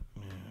fights. But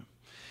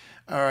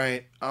all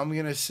right, I'm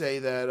gonna say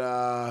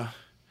that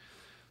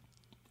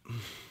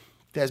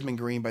Desmond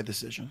Green by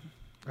decision.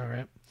 All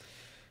right,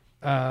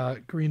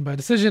 Green by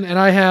decision, and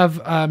I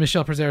have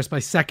Michel Prazeres by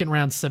second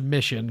round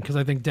submission because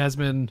I think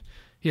Desmond,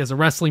 he has a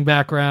wrestling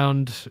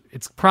background.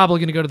 It's probably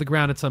going to go to the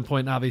ground at some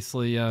point. And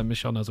obviously,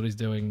 Michel knows what he's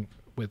doing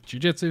with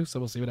jiu-jitsu, so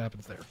we'll see what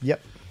happens there.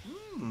 Yep.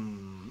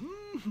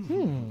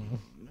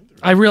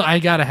 I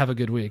gotta have a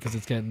good week because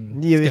it's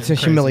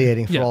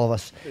humiliating for all of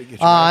us.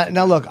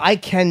 Now look, I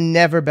can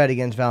never bet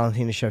against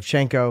Valentina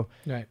Shevchenko.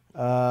 Right.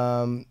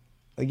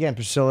 Again,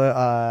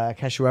 Priscilla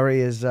Cachoeira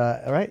is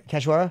right.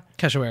 Cachoeira,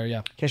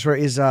 yeah. Cachoeira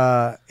is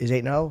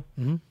 8-0.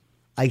 Mm-hmm.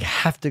 I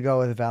have to go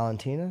with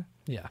Valentina.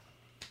 Yeah.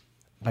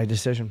 By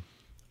decision.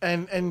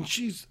 And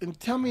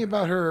tell me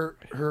about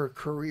her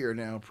career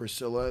now,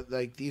 Priscilla.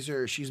 Like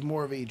she's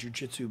more of a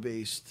jiu-jitsu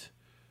based.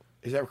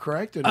 Is that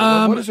correct? Or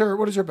what is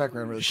her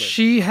background really quick?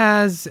 She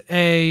has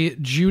a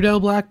judo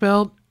black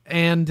belt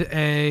and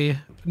a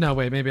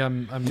maybe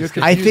I'm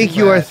I think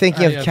you are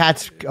thinking of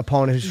Kat's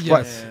opponent, who's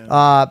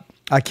Ketlin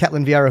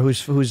Vieira,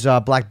 who's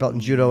black belt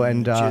in judo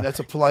and that's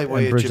a polite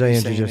way of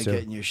Brazilian saying jiu-jitsu.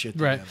 getting your shit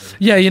right. together.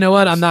 Yeah, you know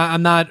what? I'm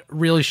not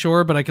really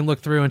sure, but I can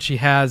look through, and she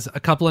has a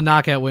couple of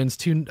knockout wins,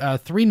 3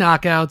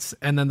 knockouts,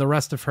 and then the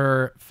rest of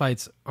her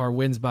fights are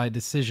wins by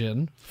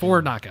decision.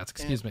 4 knockouts,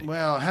 excuse me.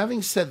 Well,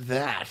 having said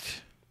that,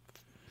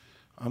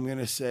 I'm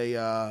gonna say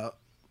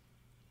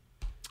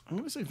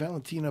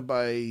Valentina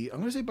by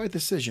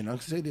decision. I'm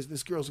gonna say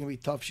this girl's gonna be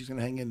tough. She's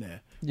gonna hang in there.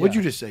 Yeah. What'd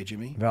you just say,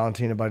 Jimmy?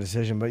 Valentina by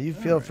decision, but you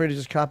feel free to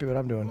just copy what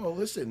I'm doing. Well,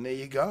 listen, there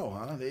you go,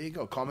 huh? There you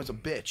go. Karma's a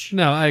bitch.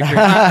 No, I agree.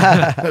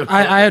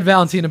 I had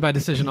Valentina by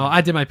decision.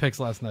 I did my picks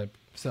last night,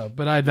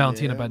 but I had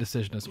Valentina by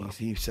decision as well.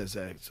 He says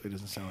that, so he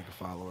doesn't sound like a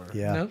follower.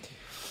 Yeah. No?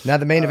 Now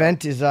the main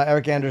event is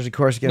Eric Anders, of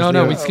course, against.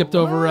 No, we skipped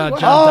over John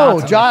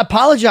Dodson. John,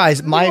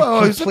 apologize.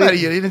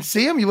 You didn't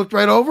see him. You looked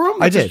right over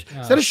him. I did.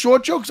 Is that a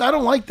short joke? 'Cause I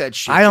don't like that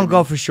shit. I don't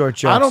go for short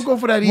jokes. I don't go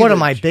for that either. What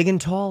am I, big and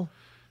tall?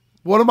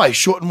 What am I,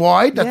 short and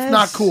wide? That's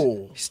not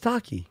cool.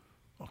 Stocky.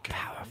 Okay.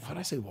 When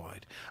I say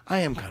wide, I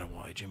am kind of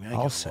wide, Jimmy.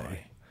 I'll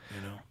say.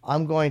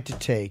 I'm going to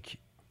take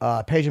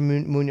Pedro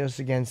Munoz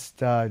against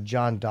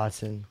John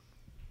Dodson.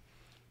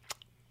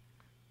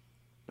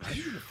 How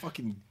you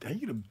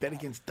gonna bet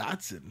against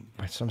Dodson?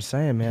 That's what I'm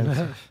saying,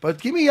 man. But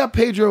give me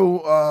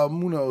Pedro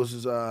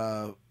Munoz's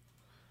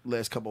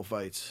last couple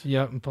fights.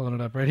 Yep, I'm pulling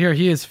it up right here.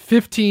 He is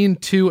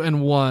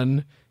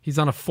 15-2-1. He's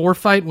on a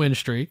 4-fight win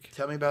streak.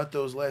 Tell me about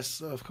those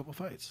last couple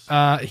fights.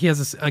 He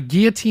has a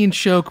guillotine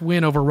choke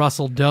win over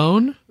Russell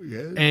Doan,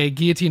 a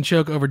guillotine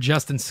choke over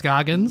Justin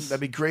Scoggins. That'd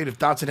be great if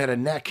Dodson had a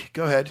neck.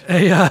 Go ahead.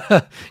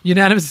 A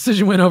unanimous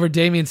decision win over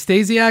Damian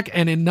Stasiak,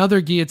 and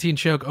another guillotine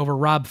choke over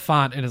Rob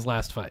Font in his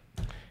last fight.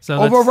 So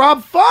over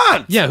Rob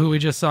Font? Yeah, who we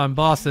just saw in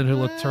Boston, who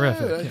looked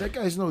terrific. That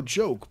guy's no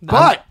joke.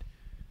 But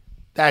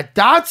that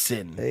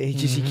Dodson, he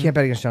can't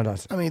bet against John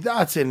Dodson. I mean,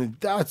 Dodson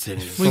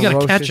is we got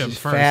to catch him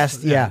first.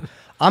 Fast, yeah.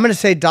 I'm going to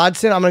say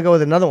Dodson. I'm going to go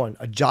with another one.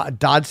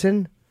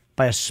 Dodson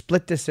by a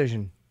split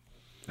decision.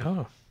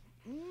 Oh.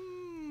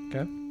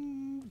 Okay.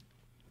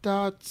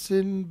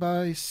 Dodson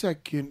by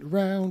second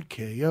round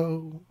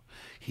KO.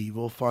 He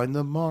will find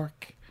the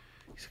mark.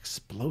 He's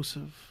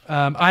explosive.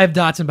 I have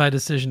Dotson by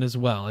decision as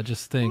well. I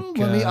just think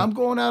I'm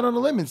going out on a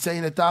limb and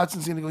saying that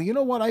Dotson's going to go, you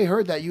know what? I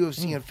heard that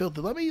UFC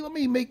Unfiltered. Let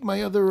me make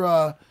my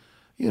other,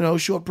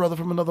 short brother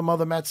from another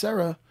mother, Matt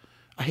Serra.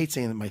 I hate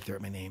saying my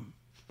name.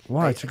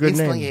 Why? It's a good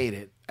name. I instantly hate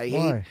it. I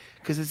hate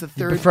because it's the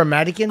third. You prefer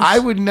Madikins? I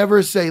would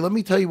never say, let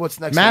me tell you what's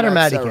next Matt for or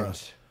Matt Madikins?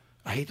 Serra.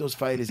 I hate those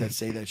fighters that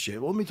say that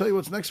shit. Well, let me tell you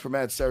what's next for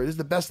Matt Serra. This is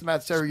the best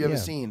Matt Serra you ever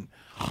seen.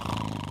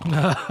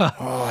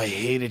 Oh, I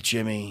hate it,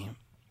 Jimmy.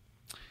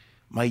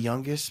 My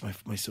youngest,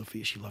 my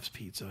Sophia, she loves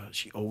pizza.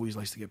 She always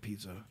likes to get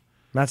pizza.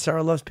 Matt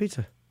Serra loves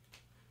pizza.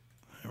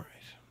 All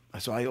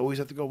right. So I always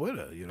have to go with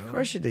her, Of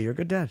course you do. You're a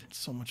good dad. It's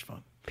so much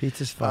fun.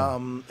 Pizza's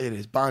fun. It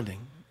is. Bonding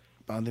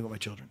with my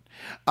children.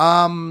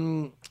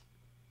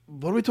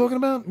 What are we talking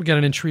about? we got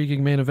an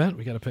intriguing main event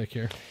we got to pick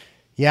here.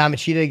 Yeah,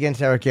 Machida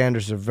against Eric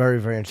Anders is a very,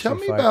 very interesting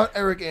Tell me fight. about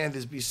Eric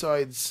Anders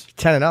besides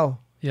 10-0.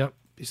 Yep.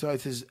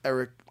 Besides his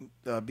Eric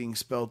being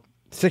spelled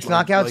 6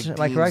 knockouts, am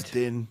I Dean's correct?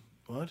 Din.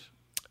 What?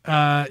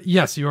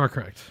 Yes, you are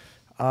correct.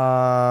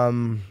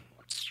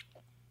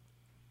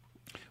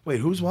 Wait,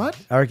 who's what?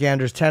 Eric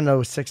Anders,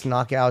 10-0, 6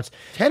 knockouts.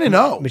 10-0.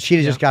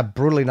 Machida just got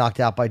brutally knocked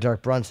out by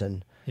Dirk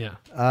Brunson. Yeah.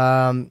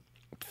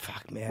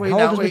 Fuck, man. Wait,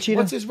 How old is Machida?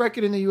 what's his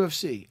record in the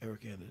UFC,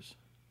 Eric Anders?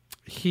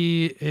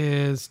 He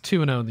is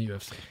 2-0 in the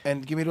UFC.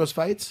 And give me those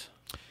fights.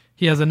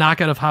 He has a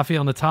knockout of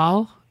Rafael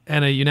Natal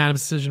and a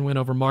unanimous decision win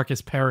over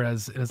Marcus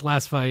Perez in his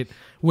last fight,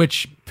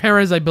 which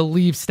Perez, I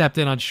believe, stepped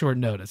in on short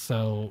notice.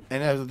 So,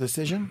 And as a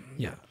decision?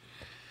 yeah.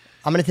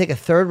 I'm going to take a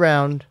third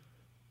round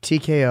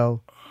TKO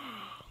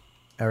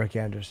Eric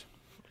Anders.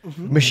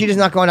 Machida's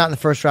not going out in the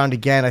first round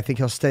again. I think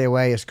he'll stay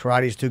away. His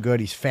karate is too good.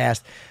 He's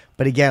fast.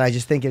 But again, I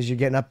just think as you're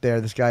getting up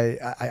there, this guy,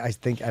 I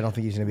don't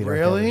think he's going to be there.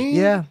 Really?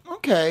 Yeah.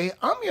 Okay,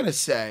 I'm going to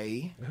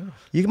say...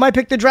 You might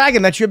pick the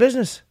dragon. That's your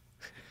business.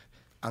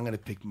 I'm going to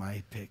pick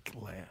my pick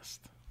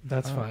last.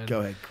 That's fine.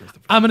 Go ahead,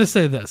 Christopher. I'm going to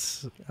say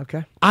this.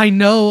 Okay. I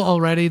know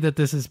already that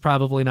this is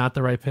probably not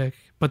the right pick,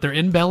 but they're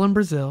in Belém,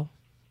 Brazil.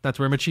 That's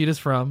where Machida's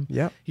from.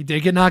 Yep. He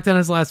did get knocked out in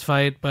his last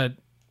fight, but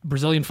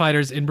Brazilian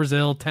fighters in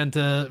Brazil tend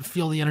to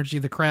feel the energy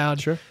of the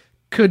crowd. Sure.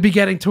 Could be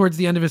getting towards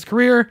the end of his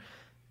career.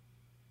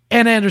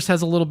 And Anders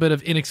has a little bit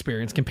of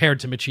inexperience compared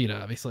to Machida,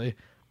 obviously.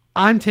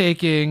 I'm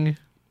taking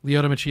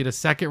Lyoto Machida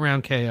second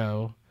round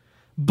KO,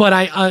 but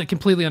I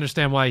completely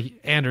understand why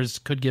Anders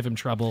could give him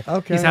trouble.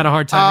 Okay. He's had a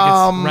hard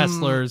time against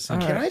wrestlers.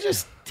 Can I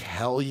just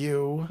tell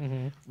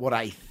you what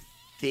I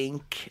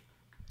think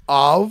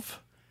of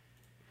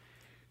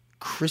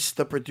Chris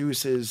the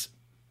Producer's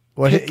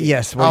picking?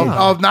 Yes.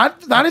 Of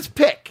not his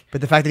pick.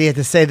 But the fact that he had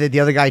to say that the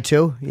other guy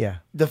too? Yeah.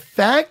 The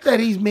fact that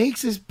he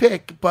makes his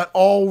pick, but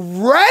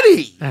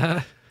already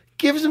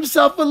gives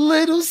himself a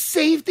little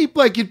safety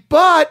blanket.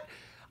 But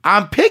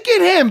I'm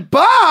picking him,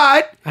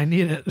 but I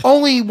need it.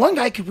 Only one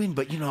guy could win.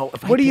 But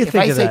if What do you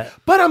think of that?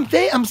 But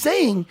I'm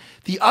saying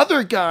the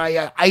other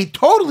guy, I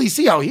totally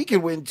see how he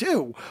can win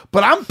too.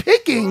 But I'm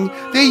picking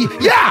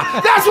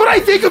that's what I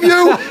think of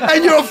you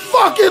and your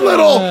fucking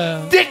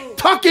little dick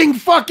tucking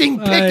fucking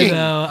picking. I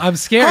know. I'm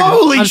scared.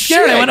 Holy I'm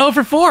scared. shit. I went 0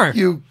 for 4.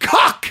 You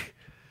cock.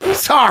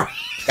 Sorry.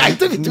 I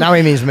took it too Now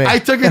he means me. I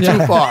took it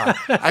too far.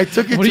 I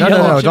took it What too are far.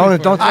 you No,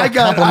 yelling? don't I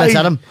got- compliments I-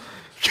 at him.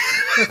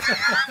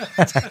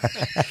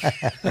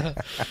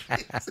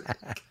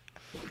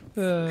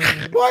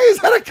 Why is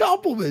that a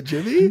compliment,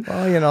 Jimmy?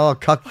 Well, a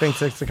cuck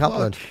thinks it's a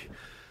compliment.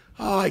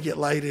 Oh, I get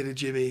lightheaded,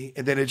 Jimmy,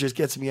 and then it just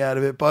gets me out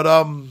of it. But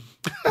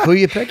Who are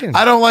you picking?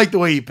 I don't like the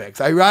way he picks.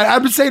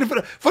 I'm saying it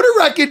for the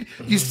record.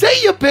 You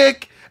say you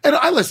pick, and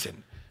I listen.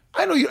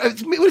 I know you.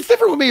 It's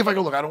different with me if I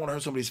go, look, I don't want to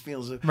hurt somebody's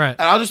feelings, Right.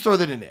 And I'll just throw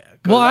that in there.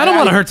 Well, I don't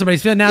want to hurt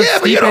somebody's feelings. Now Yeah,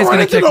 but you Stipe's don't run going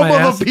to into kick no my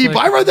ass. other It's people.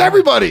 like- I run to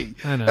everybody,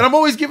 I know. and I'm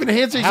always giving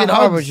handshakes How and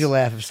hard hugs. would you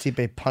laugh if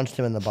Stipe punched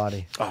him in the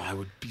body? Oh, I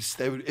would be.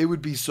 It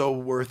would be so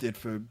worth it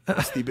for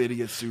Steve to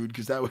get sued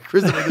because that would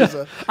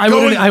Christopher. I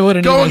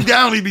wouldn't going even.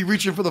 down. He'd be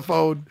reaching for the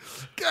phone.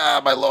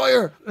 God, my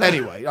lawyer.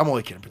 Anyway, I'm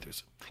only kidding,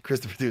 producer. Chris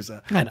the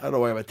producer. I don't know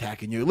why I'm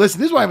attacking you. Listen,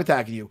 this is why I'm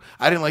attacking you.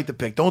 I didn't like the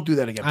pick. Don't do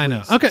that again. I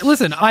know. please. Okay,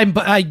 listen.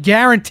 I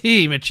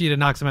guarantee Machida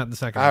knocks him out in the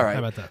second. All round. right. How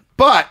about that?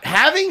 But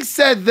having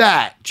said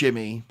that,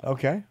 Jimmy,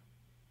 Okay.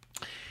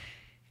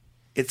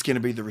 it's going to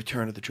be the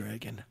return of the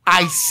dragon.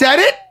 I said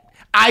it.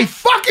 I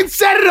fucking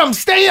said it.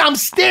 I'm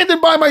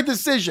standing by my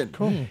decision.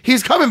 Cool.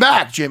 He's coming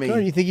back, Jimmy.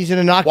 Good. You think he's going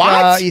to knock?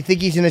 What? You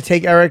think he's going to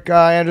take Eric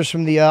Anders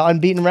from the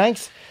unbeaten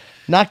ranks?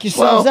 Knock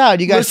yourselves Well, out.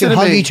 You guys listen can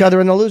to hug me. each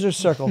other in the losers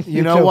circle.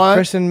 You know two, what?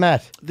 Chris and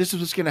Matt. This is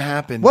what's going to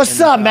happen. What's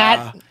up,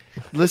 Matt?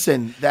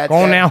 Listen, Go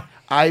on now.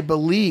 I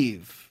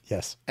believe,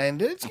 Yes.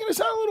 and it's going to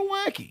sound a little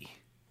wacky.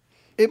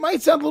 It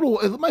might sound a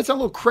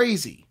little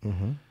crazy.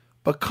 Mm-hmm.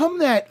 But come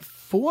that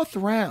fourth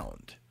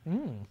round,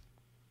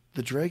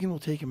 the dragon will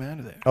take him out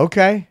of there.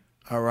 Okay.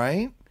 All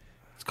right.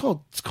 It's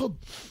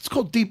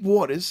called Deep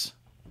Waters.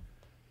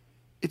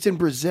 It's in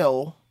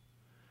Brazil.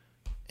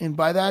 And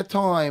by that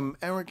time,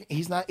 Eric,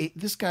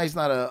 this guy's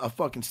not a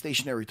fucking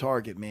stationary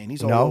target, man.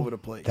 He's all over the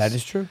place. That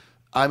is true.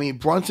 I mean,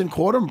 Brunson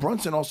caught him.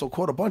 Brunson also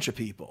caught a bunch of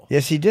people.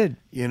 Yes, he did.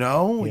 You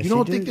know, Yes, you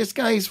don't he think did. this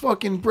guy is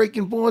fucking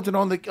breaking boards and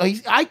on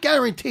the? I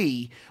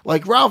guarantee,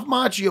 like Ralph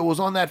Macchio was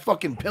on that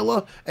fucking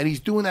pillar and he's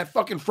doing that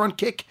fucking front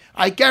kick.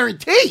 I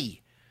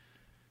guarantee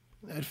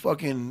that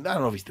fucking. I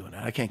don't know if he's doing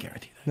that. I can't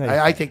guarantee that. No, you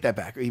I take that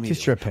back.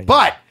 Just your opinion.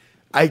 But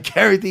I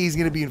guarantee he's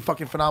going to be in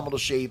fucking phenomenal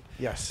shape.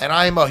 Yes. And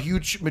I'm a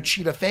huge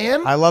Machida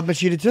fan. I love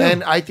Machida too.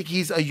 And I think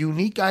he's a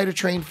unique guy to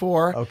train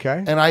for.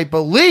 Okay. And I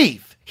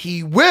believe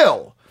he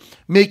will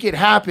make it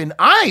happen.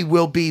 I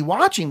will be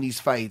watching these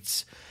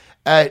fights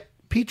at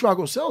Pete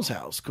Dragosel's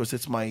house because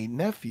it's my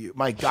nephew,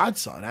 my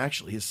godson,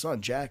 actually. His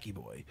son, Jackie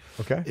Boy,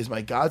 is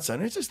my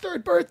godson. It's his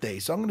 3rd birthday.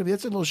 So I'm going to be,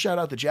 that's a little shout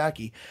out to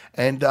Jackie.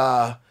 And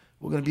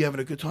we're going to be having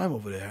a good time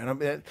over there.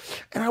 And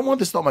I wanted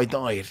to start my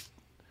diet.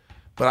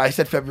 But I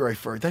said February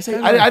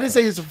 1st. I didn't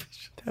say it's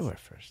official. February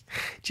 1st.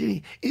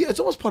 Gee, it's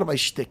almost part of my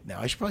shtick now.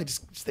 I should probably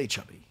just stay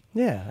chubby.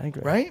 Yeah, I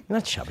agree. Right? You're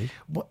not chubby.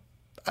 What?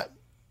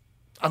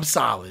 I'm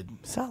solid.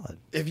 Solid.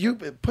 If you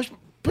push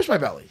my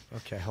belly.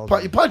 Okay, hold You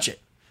on. punch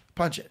it.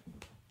 Punch it.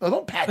 Oh,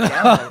 don't pat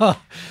down.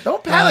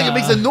 Don't pat like it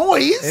makes a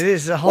noise. It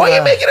is. Why are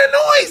you making a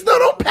noise? No,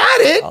 don't pat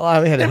it.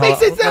 Let me hit it. It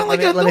makes it sound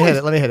like a noise. Let me hit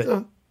it. Let me hit it.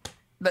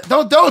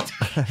 Don't.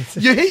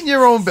 You're hitting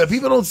your own bed.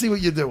 People don't see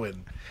what you're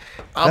doing.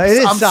 No, it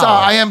is solid.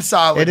 I am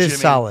solid. It is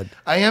Jimmy. solid.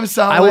 I am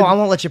solid. I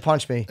won't let you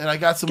punch me. And I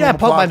got some. Yeah,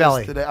 little poke my blockers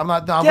belly today. I'm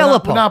not. No, Yeah,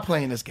 we're not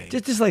playing this game.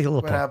 Just like a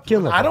little We're poke. not- Give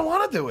a little I don't poke.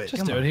 want to do it.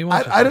 Just do it. He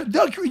wants I don't.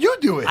 No, you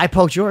do it. I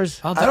poked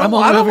yours. I don't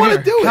want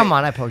to do it. Come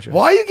on, I poked yours.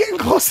 Why are you getting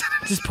close?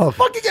 Just poke.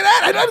 Fucking get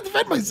at it. I know how to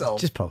defend myself.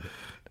 Just poke it.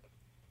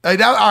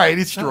 All right,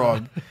 it's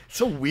strong. It's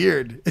so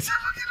weird. It's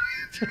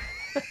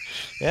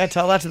Yeah,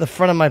 tell that to the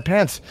front of my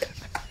pants.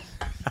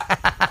 I'm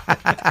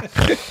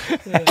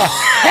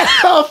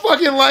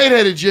fucking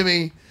lightheaded,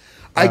 Jimmy.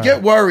 I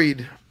get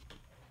worried.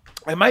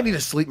 I might need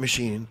a sleep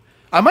machine.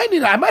 I might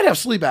have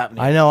sleep apnea.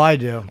 I know I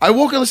do. I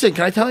woke up. Listen,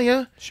 can I tell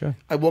you? Sure.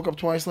 I woke up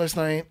twice last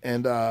night,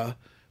 and my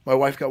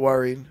wife got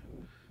worried.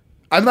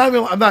 I'm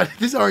not.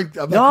 These aren't.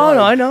 I'm not crying.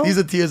 No, I know. These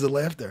are tears of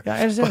laughter. Yeah, I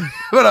understand.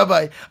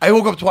 But I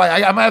woke up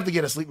twice. I might have to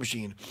get a sleep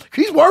machine.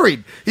 He's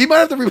worried. He might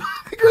have to.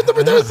 You're the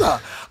producer.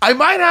 I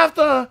might have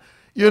to.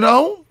 You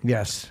know.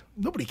 Yes.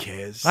 Nobody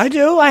cares. I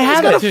do. I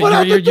have got it. a foot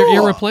out the You're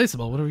door.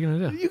 irreplaceable. What are we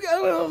gonna do? You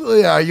got,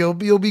 yeah, you'll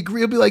be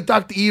like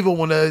Dr. Evil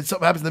when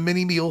something happens to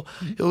Mini Meal.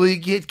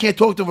 He can't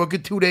talk to him for a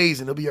good 2 days,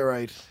 and he'll be all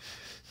right.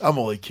 I'm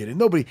only kidding.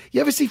 Nobody. You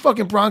ever see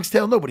fucking Bronx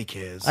Tale? Nobody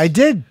cares. I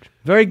did.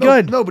 Very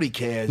good. Nobody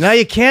cares. Now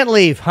you can't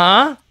leave,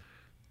 huh?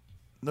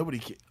 Nobody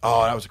cares.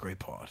 Oh, that was a great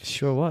part.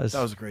 Sure was.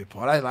 That was a great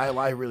part.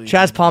 I really.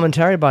 Chaz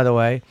Palminteri, by the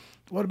way.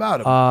 What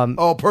about him?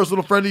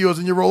 Personal friend of yours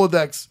in your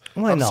Rolodex.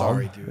 Well, I I'm know.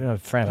 sorry, dude. You're a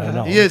friend, I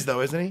know. He is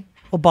though, isn't he?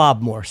 Well,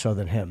 Bob more so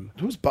than him.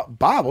 Who's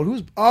Bob?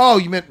 Who's? Oh,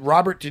 you meant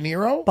Robert De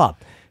Niro? Bob.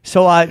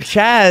 So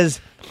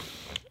Chaz,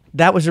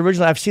 that was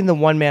originally, I've seen the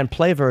one-man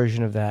play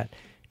version of that.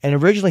 And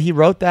originally he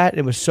wrote that, and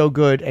it was so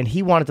good, and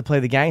he wanted to play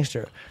the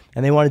gangster.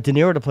 And they wanted De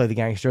Niro to play the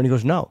gangster, and he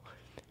goes, no.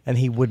 And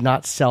he would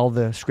not sell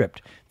the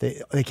script.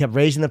 They kept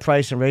raising the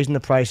price, and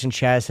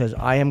Chaz says,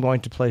 I am going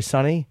to play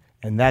Sonny,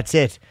 and that's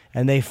it.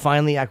 And they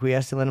finally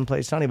acquiesced to let him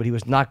play Sonny, but he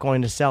was not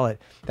going to sell it.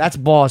 That's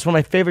boss. One of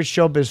my favorite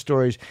showbiz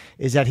stories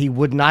is that he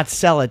would not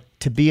sell it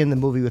to be in the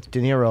movie with De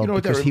Niro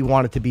because he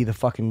wanted to be the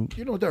fucking...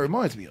 You know what that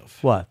reminds me of?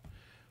 What?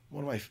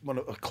 A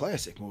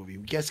classic movie.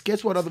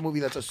 Guess what other movie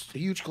that's a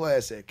huge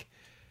classic?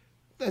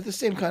 That's the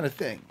same kind of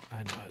thing. I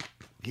know it.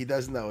 He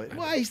does know it.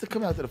 Well, I used to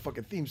come out to the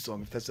fucking theme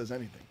song if that says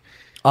anything.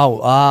 Oh,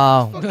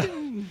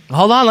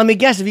 hold on. Let me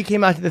guess if you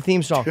came out to the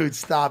theme song. Dude,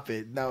 stop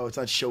it. No, it's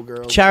not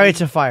Showgirls. Chariots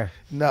of Fire.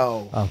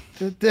 No. Oh.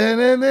 Is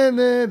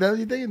that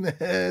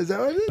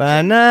what it is?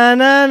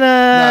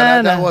 Ba-na-na-na.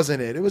 No, that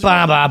wasn't it. It was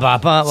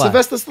Ba-ba-ba-ba. What?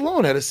 Sylvester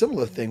Stallone had a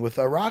similar thing with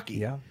Rocky.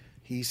 Yeah.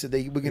 He said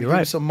they were going to give You're him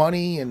right. some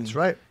money, and That's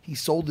right. he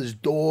sold his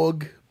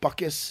dog,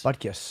 Butkus.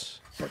 Butkus.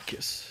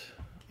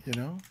 You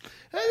know?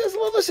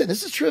 Listen,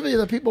 this is trivia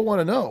that people want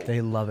to know.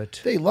 They love it.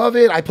 They love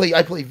it. I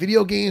play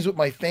video games with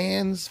my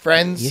friends.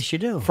 Yes, you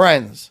do.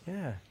 Friends.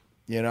 Yeah.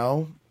 You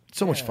know?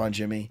 So much fun,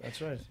 Jimmy.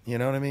 That's right. You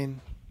know what I mean?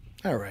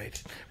 All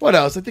right. What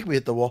else? I think we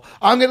hit the wall.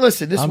 I'm gonna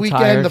listen this I'm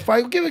weekend. tired. The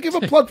fight. Give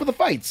a plug for the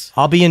fights.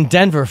 I'll be in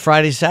Denver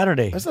Friday,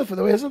 Saturday. That's not for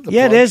the way. That's not the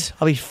Yeah, plug. it is.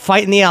 I'll be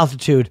fighting the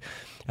altitude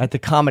at the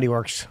Comedy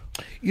Works.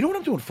 You know what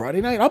I'm doing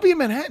Friday night? I'll be in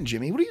Manhattan,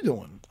 Jimmy. What are you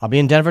doing? I'll be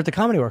in Denver at the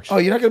Comedy Works. Oh,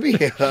 you're not gonna be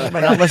here. Talk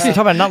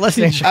about not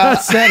listening.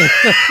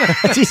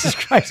 Jesus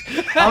Christ.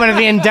 I'm going to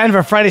be in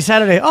Denver Friday,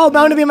 Saturday. Oh, I'm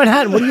going to be in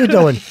Manhattan. What are you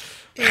doing?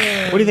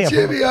 What do you think?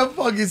 Jimmy, I'm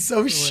fucking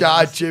so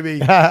shot, Jimmy.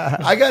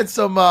 I got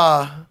some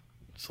of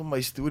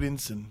my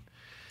students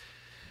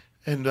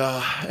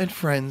and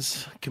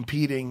friends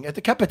competing at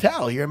the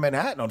Capitale here in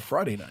Manhattan on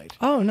Friday night.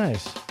 Oh,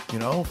 nice. You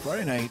know,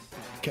 Friday night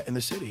in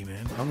the city,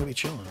 man. I'm gonna be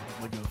chilling,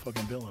 like a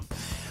fucking villain,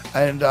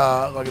 and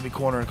I'm gonna be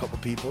cornering a couple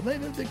people. They're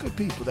good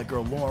people. That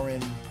girl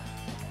Lauren,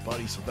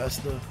 Buddy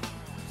Sylvester,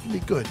 it's gonna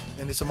be good.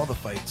 And there's some other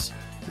fights.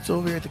 It's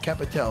over here at the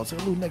Capitale. It's a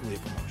Lou Neglia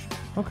promotion.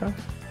 Okay.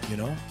 You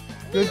know.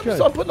 Good.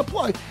 So I'm putting a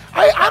plug.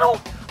 I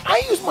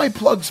I use my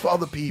plugs for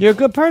other people. You're a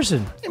good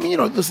person. I mean,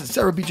 listen,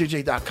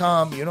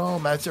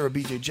 SarahBJJ.com, Matt Sarah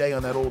BJJ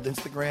on that old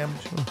Instagram.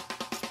 Sure.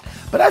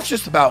 But that's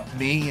just about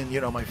me and,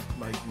 my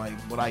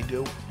what I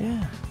do.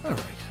 Yeah.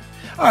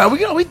 All right,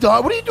 we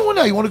done. What are you doing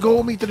now? You want to go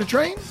with me to the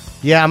train?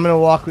 Yeah, I'm going to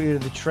walk with you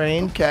to the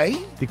train. Okay.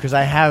 Because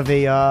I have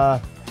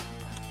I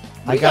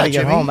got to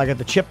get home. I got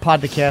the Chip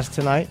podcast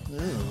tonight.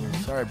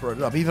 Sorry I brought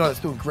it up. Even though it's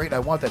doing great, I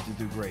want that to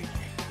do great.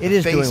 It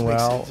is doing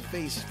well. The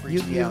face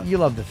you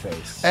love the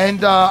face. And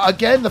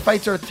again, the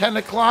fights are at 10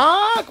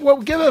 o'clock. Well,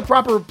 give it a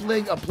proper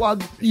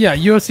plug. Yeah,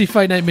 UFC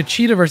Fight Night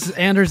Machida versus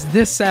Anders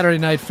this Saturday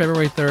night,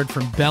 February 3rd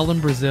from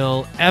Belém,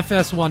 Brazil.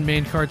 FS1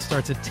 main card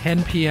starts at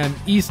 10 p.m.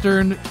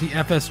 Eastern. The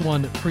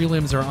FS1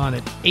 prelims are on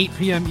at 8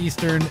 p.m.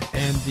 Eastern,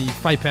 and the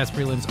Fight Pass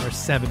prelims are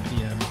 7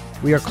 p.m.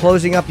 We are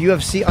closing up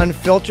UFC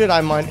Unfiltered.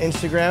 I'm on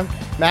Instagram.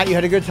 Matt, you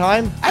had a good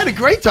time? I had a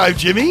great time,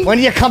 Jimmy. When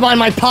do you come on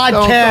my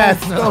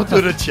podcast? Don't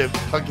do the Chip.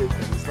 Okay,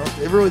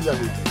 it ruins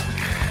everything.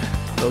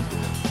 Don't do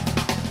it.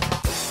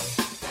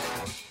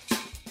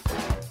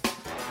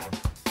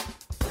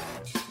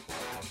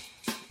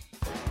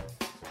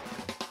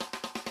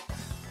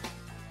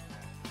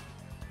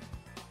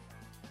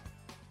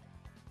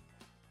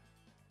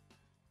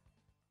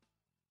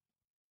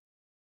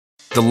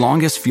 The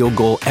longest field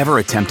goal ever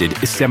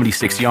attempted is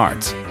 76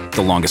 yards.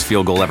 The longest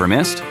field goal ever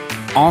missed?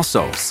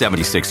 Also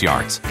 76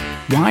 yards.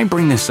 Why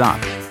bring this up?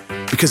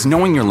 Because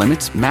knowing your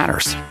limits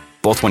matters,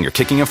 both when you're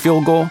kicking a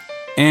field goal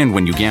and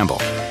when you gamble.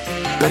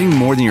 Betting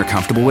more than you're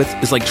comfortable with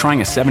is like trying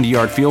a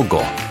 70-yard field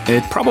goal.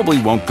 It probably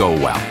won't go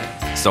well.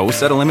 So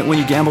set a limit when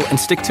you gamble and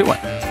stick to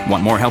it.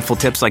 Want more helpful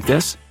tips like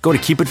this? Go to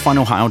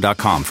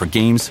keepitfunohio.com for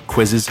games,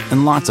 quizzes,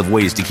 and lots of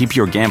ways to keep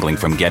your gambling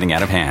from getting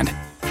out of hand.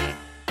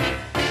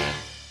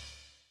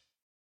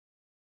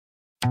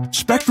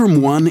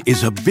 Spectrum One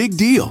is a big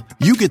deal.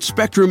 You get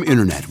Spectrum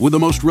Internet with the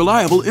most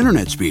reliable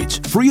internet speeds,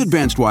 free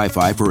advanced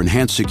Wi-Fi for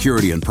enhanced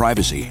security and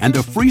privacy, and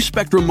a free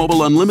Spectrum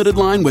Mobile Unlimited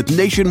line with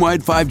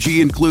nationwide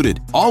 5G included,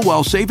 all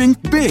while saving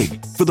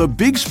big. For the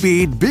big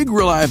speed, big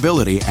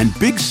reliability, and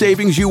big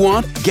savings you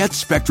want, get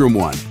Spectrum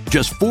One.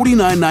 Just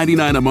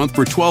 $49.99 a month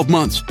for 12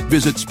 months.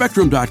 Visit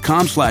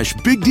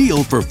spectrum.com/big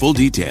deal for full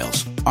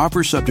details.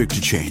 Offer subject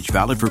to change.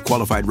 Valid for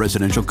qualified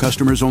residential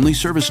customers only.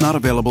 Service not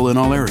available in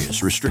all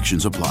areas.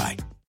 Restrictions apply.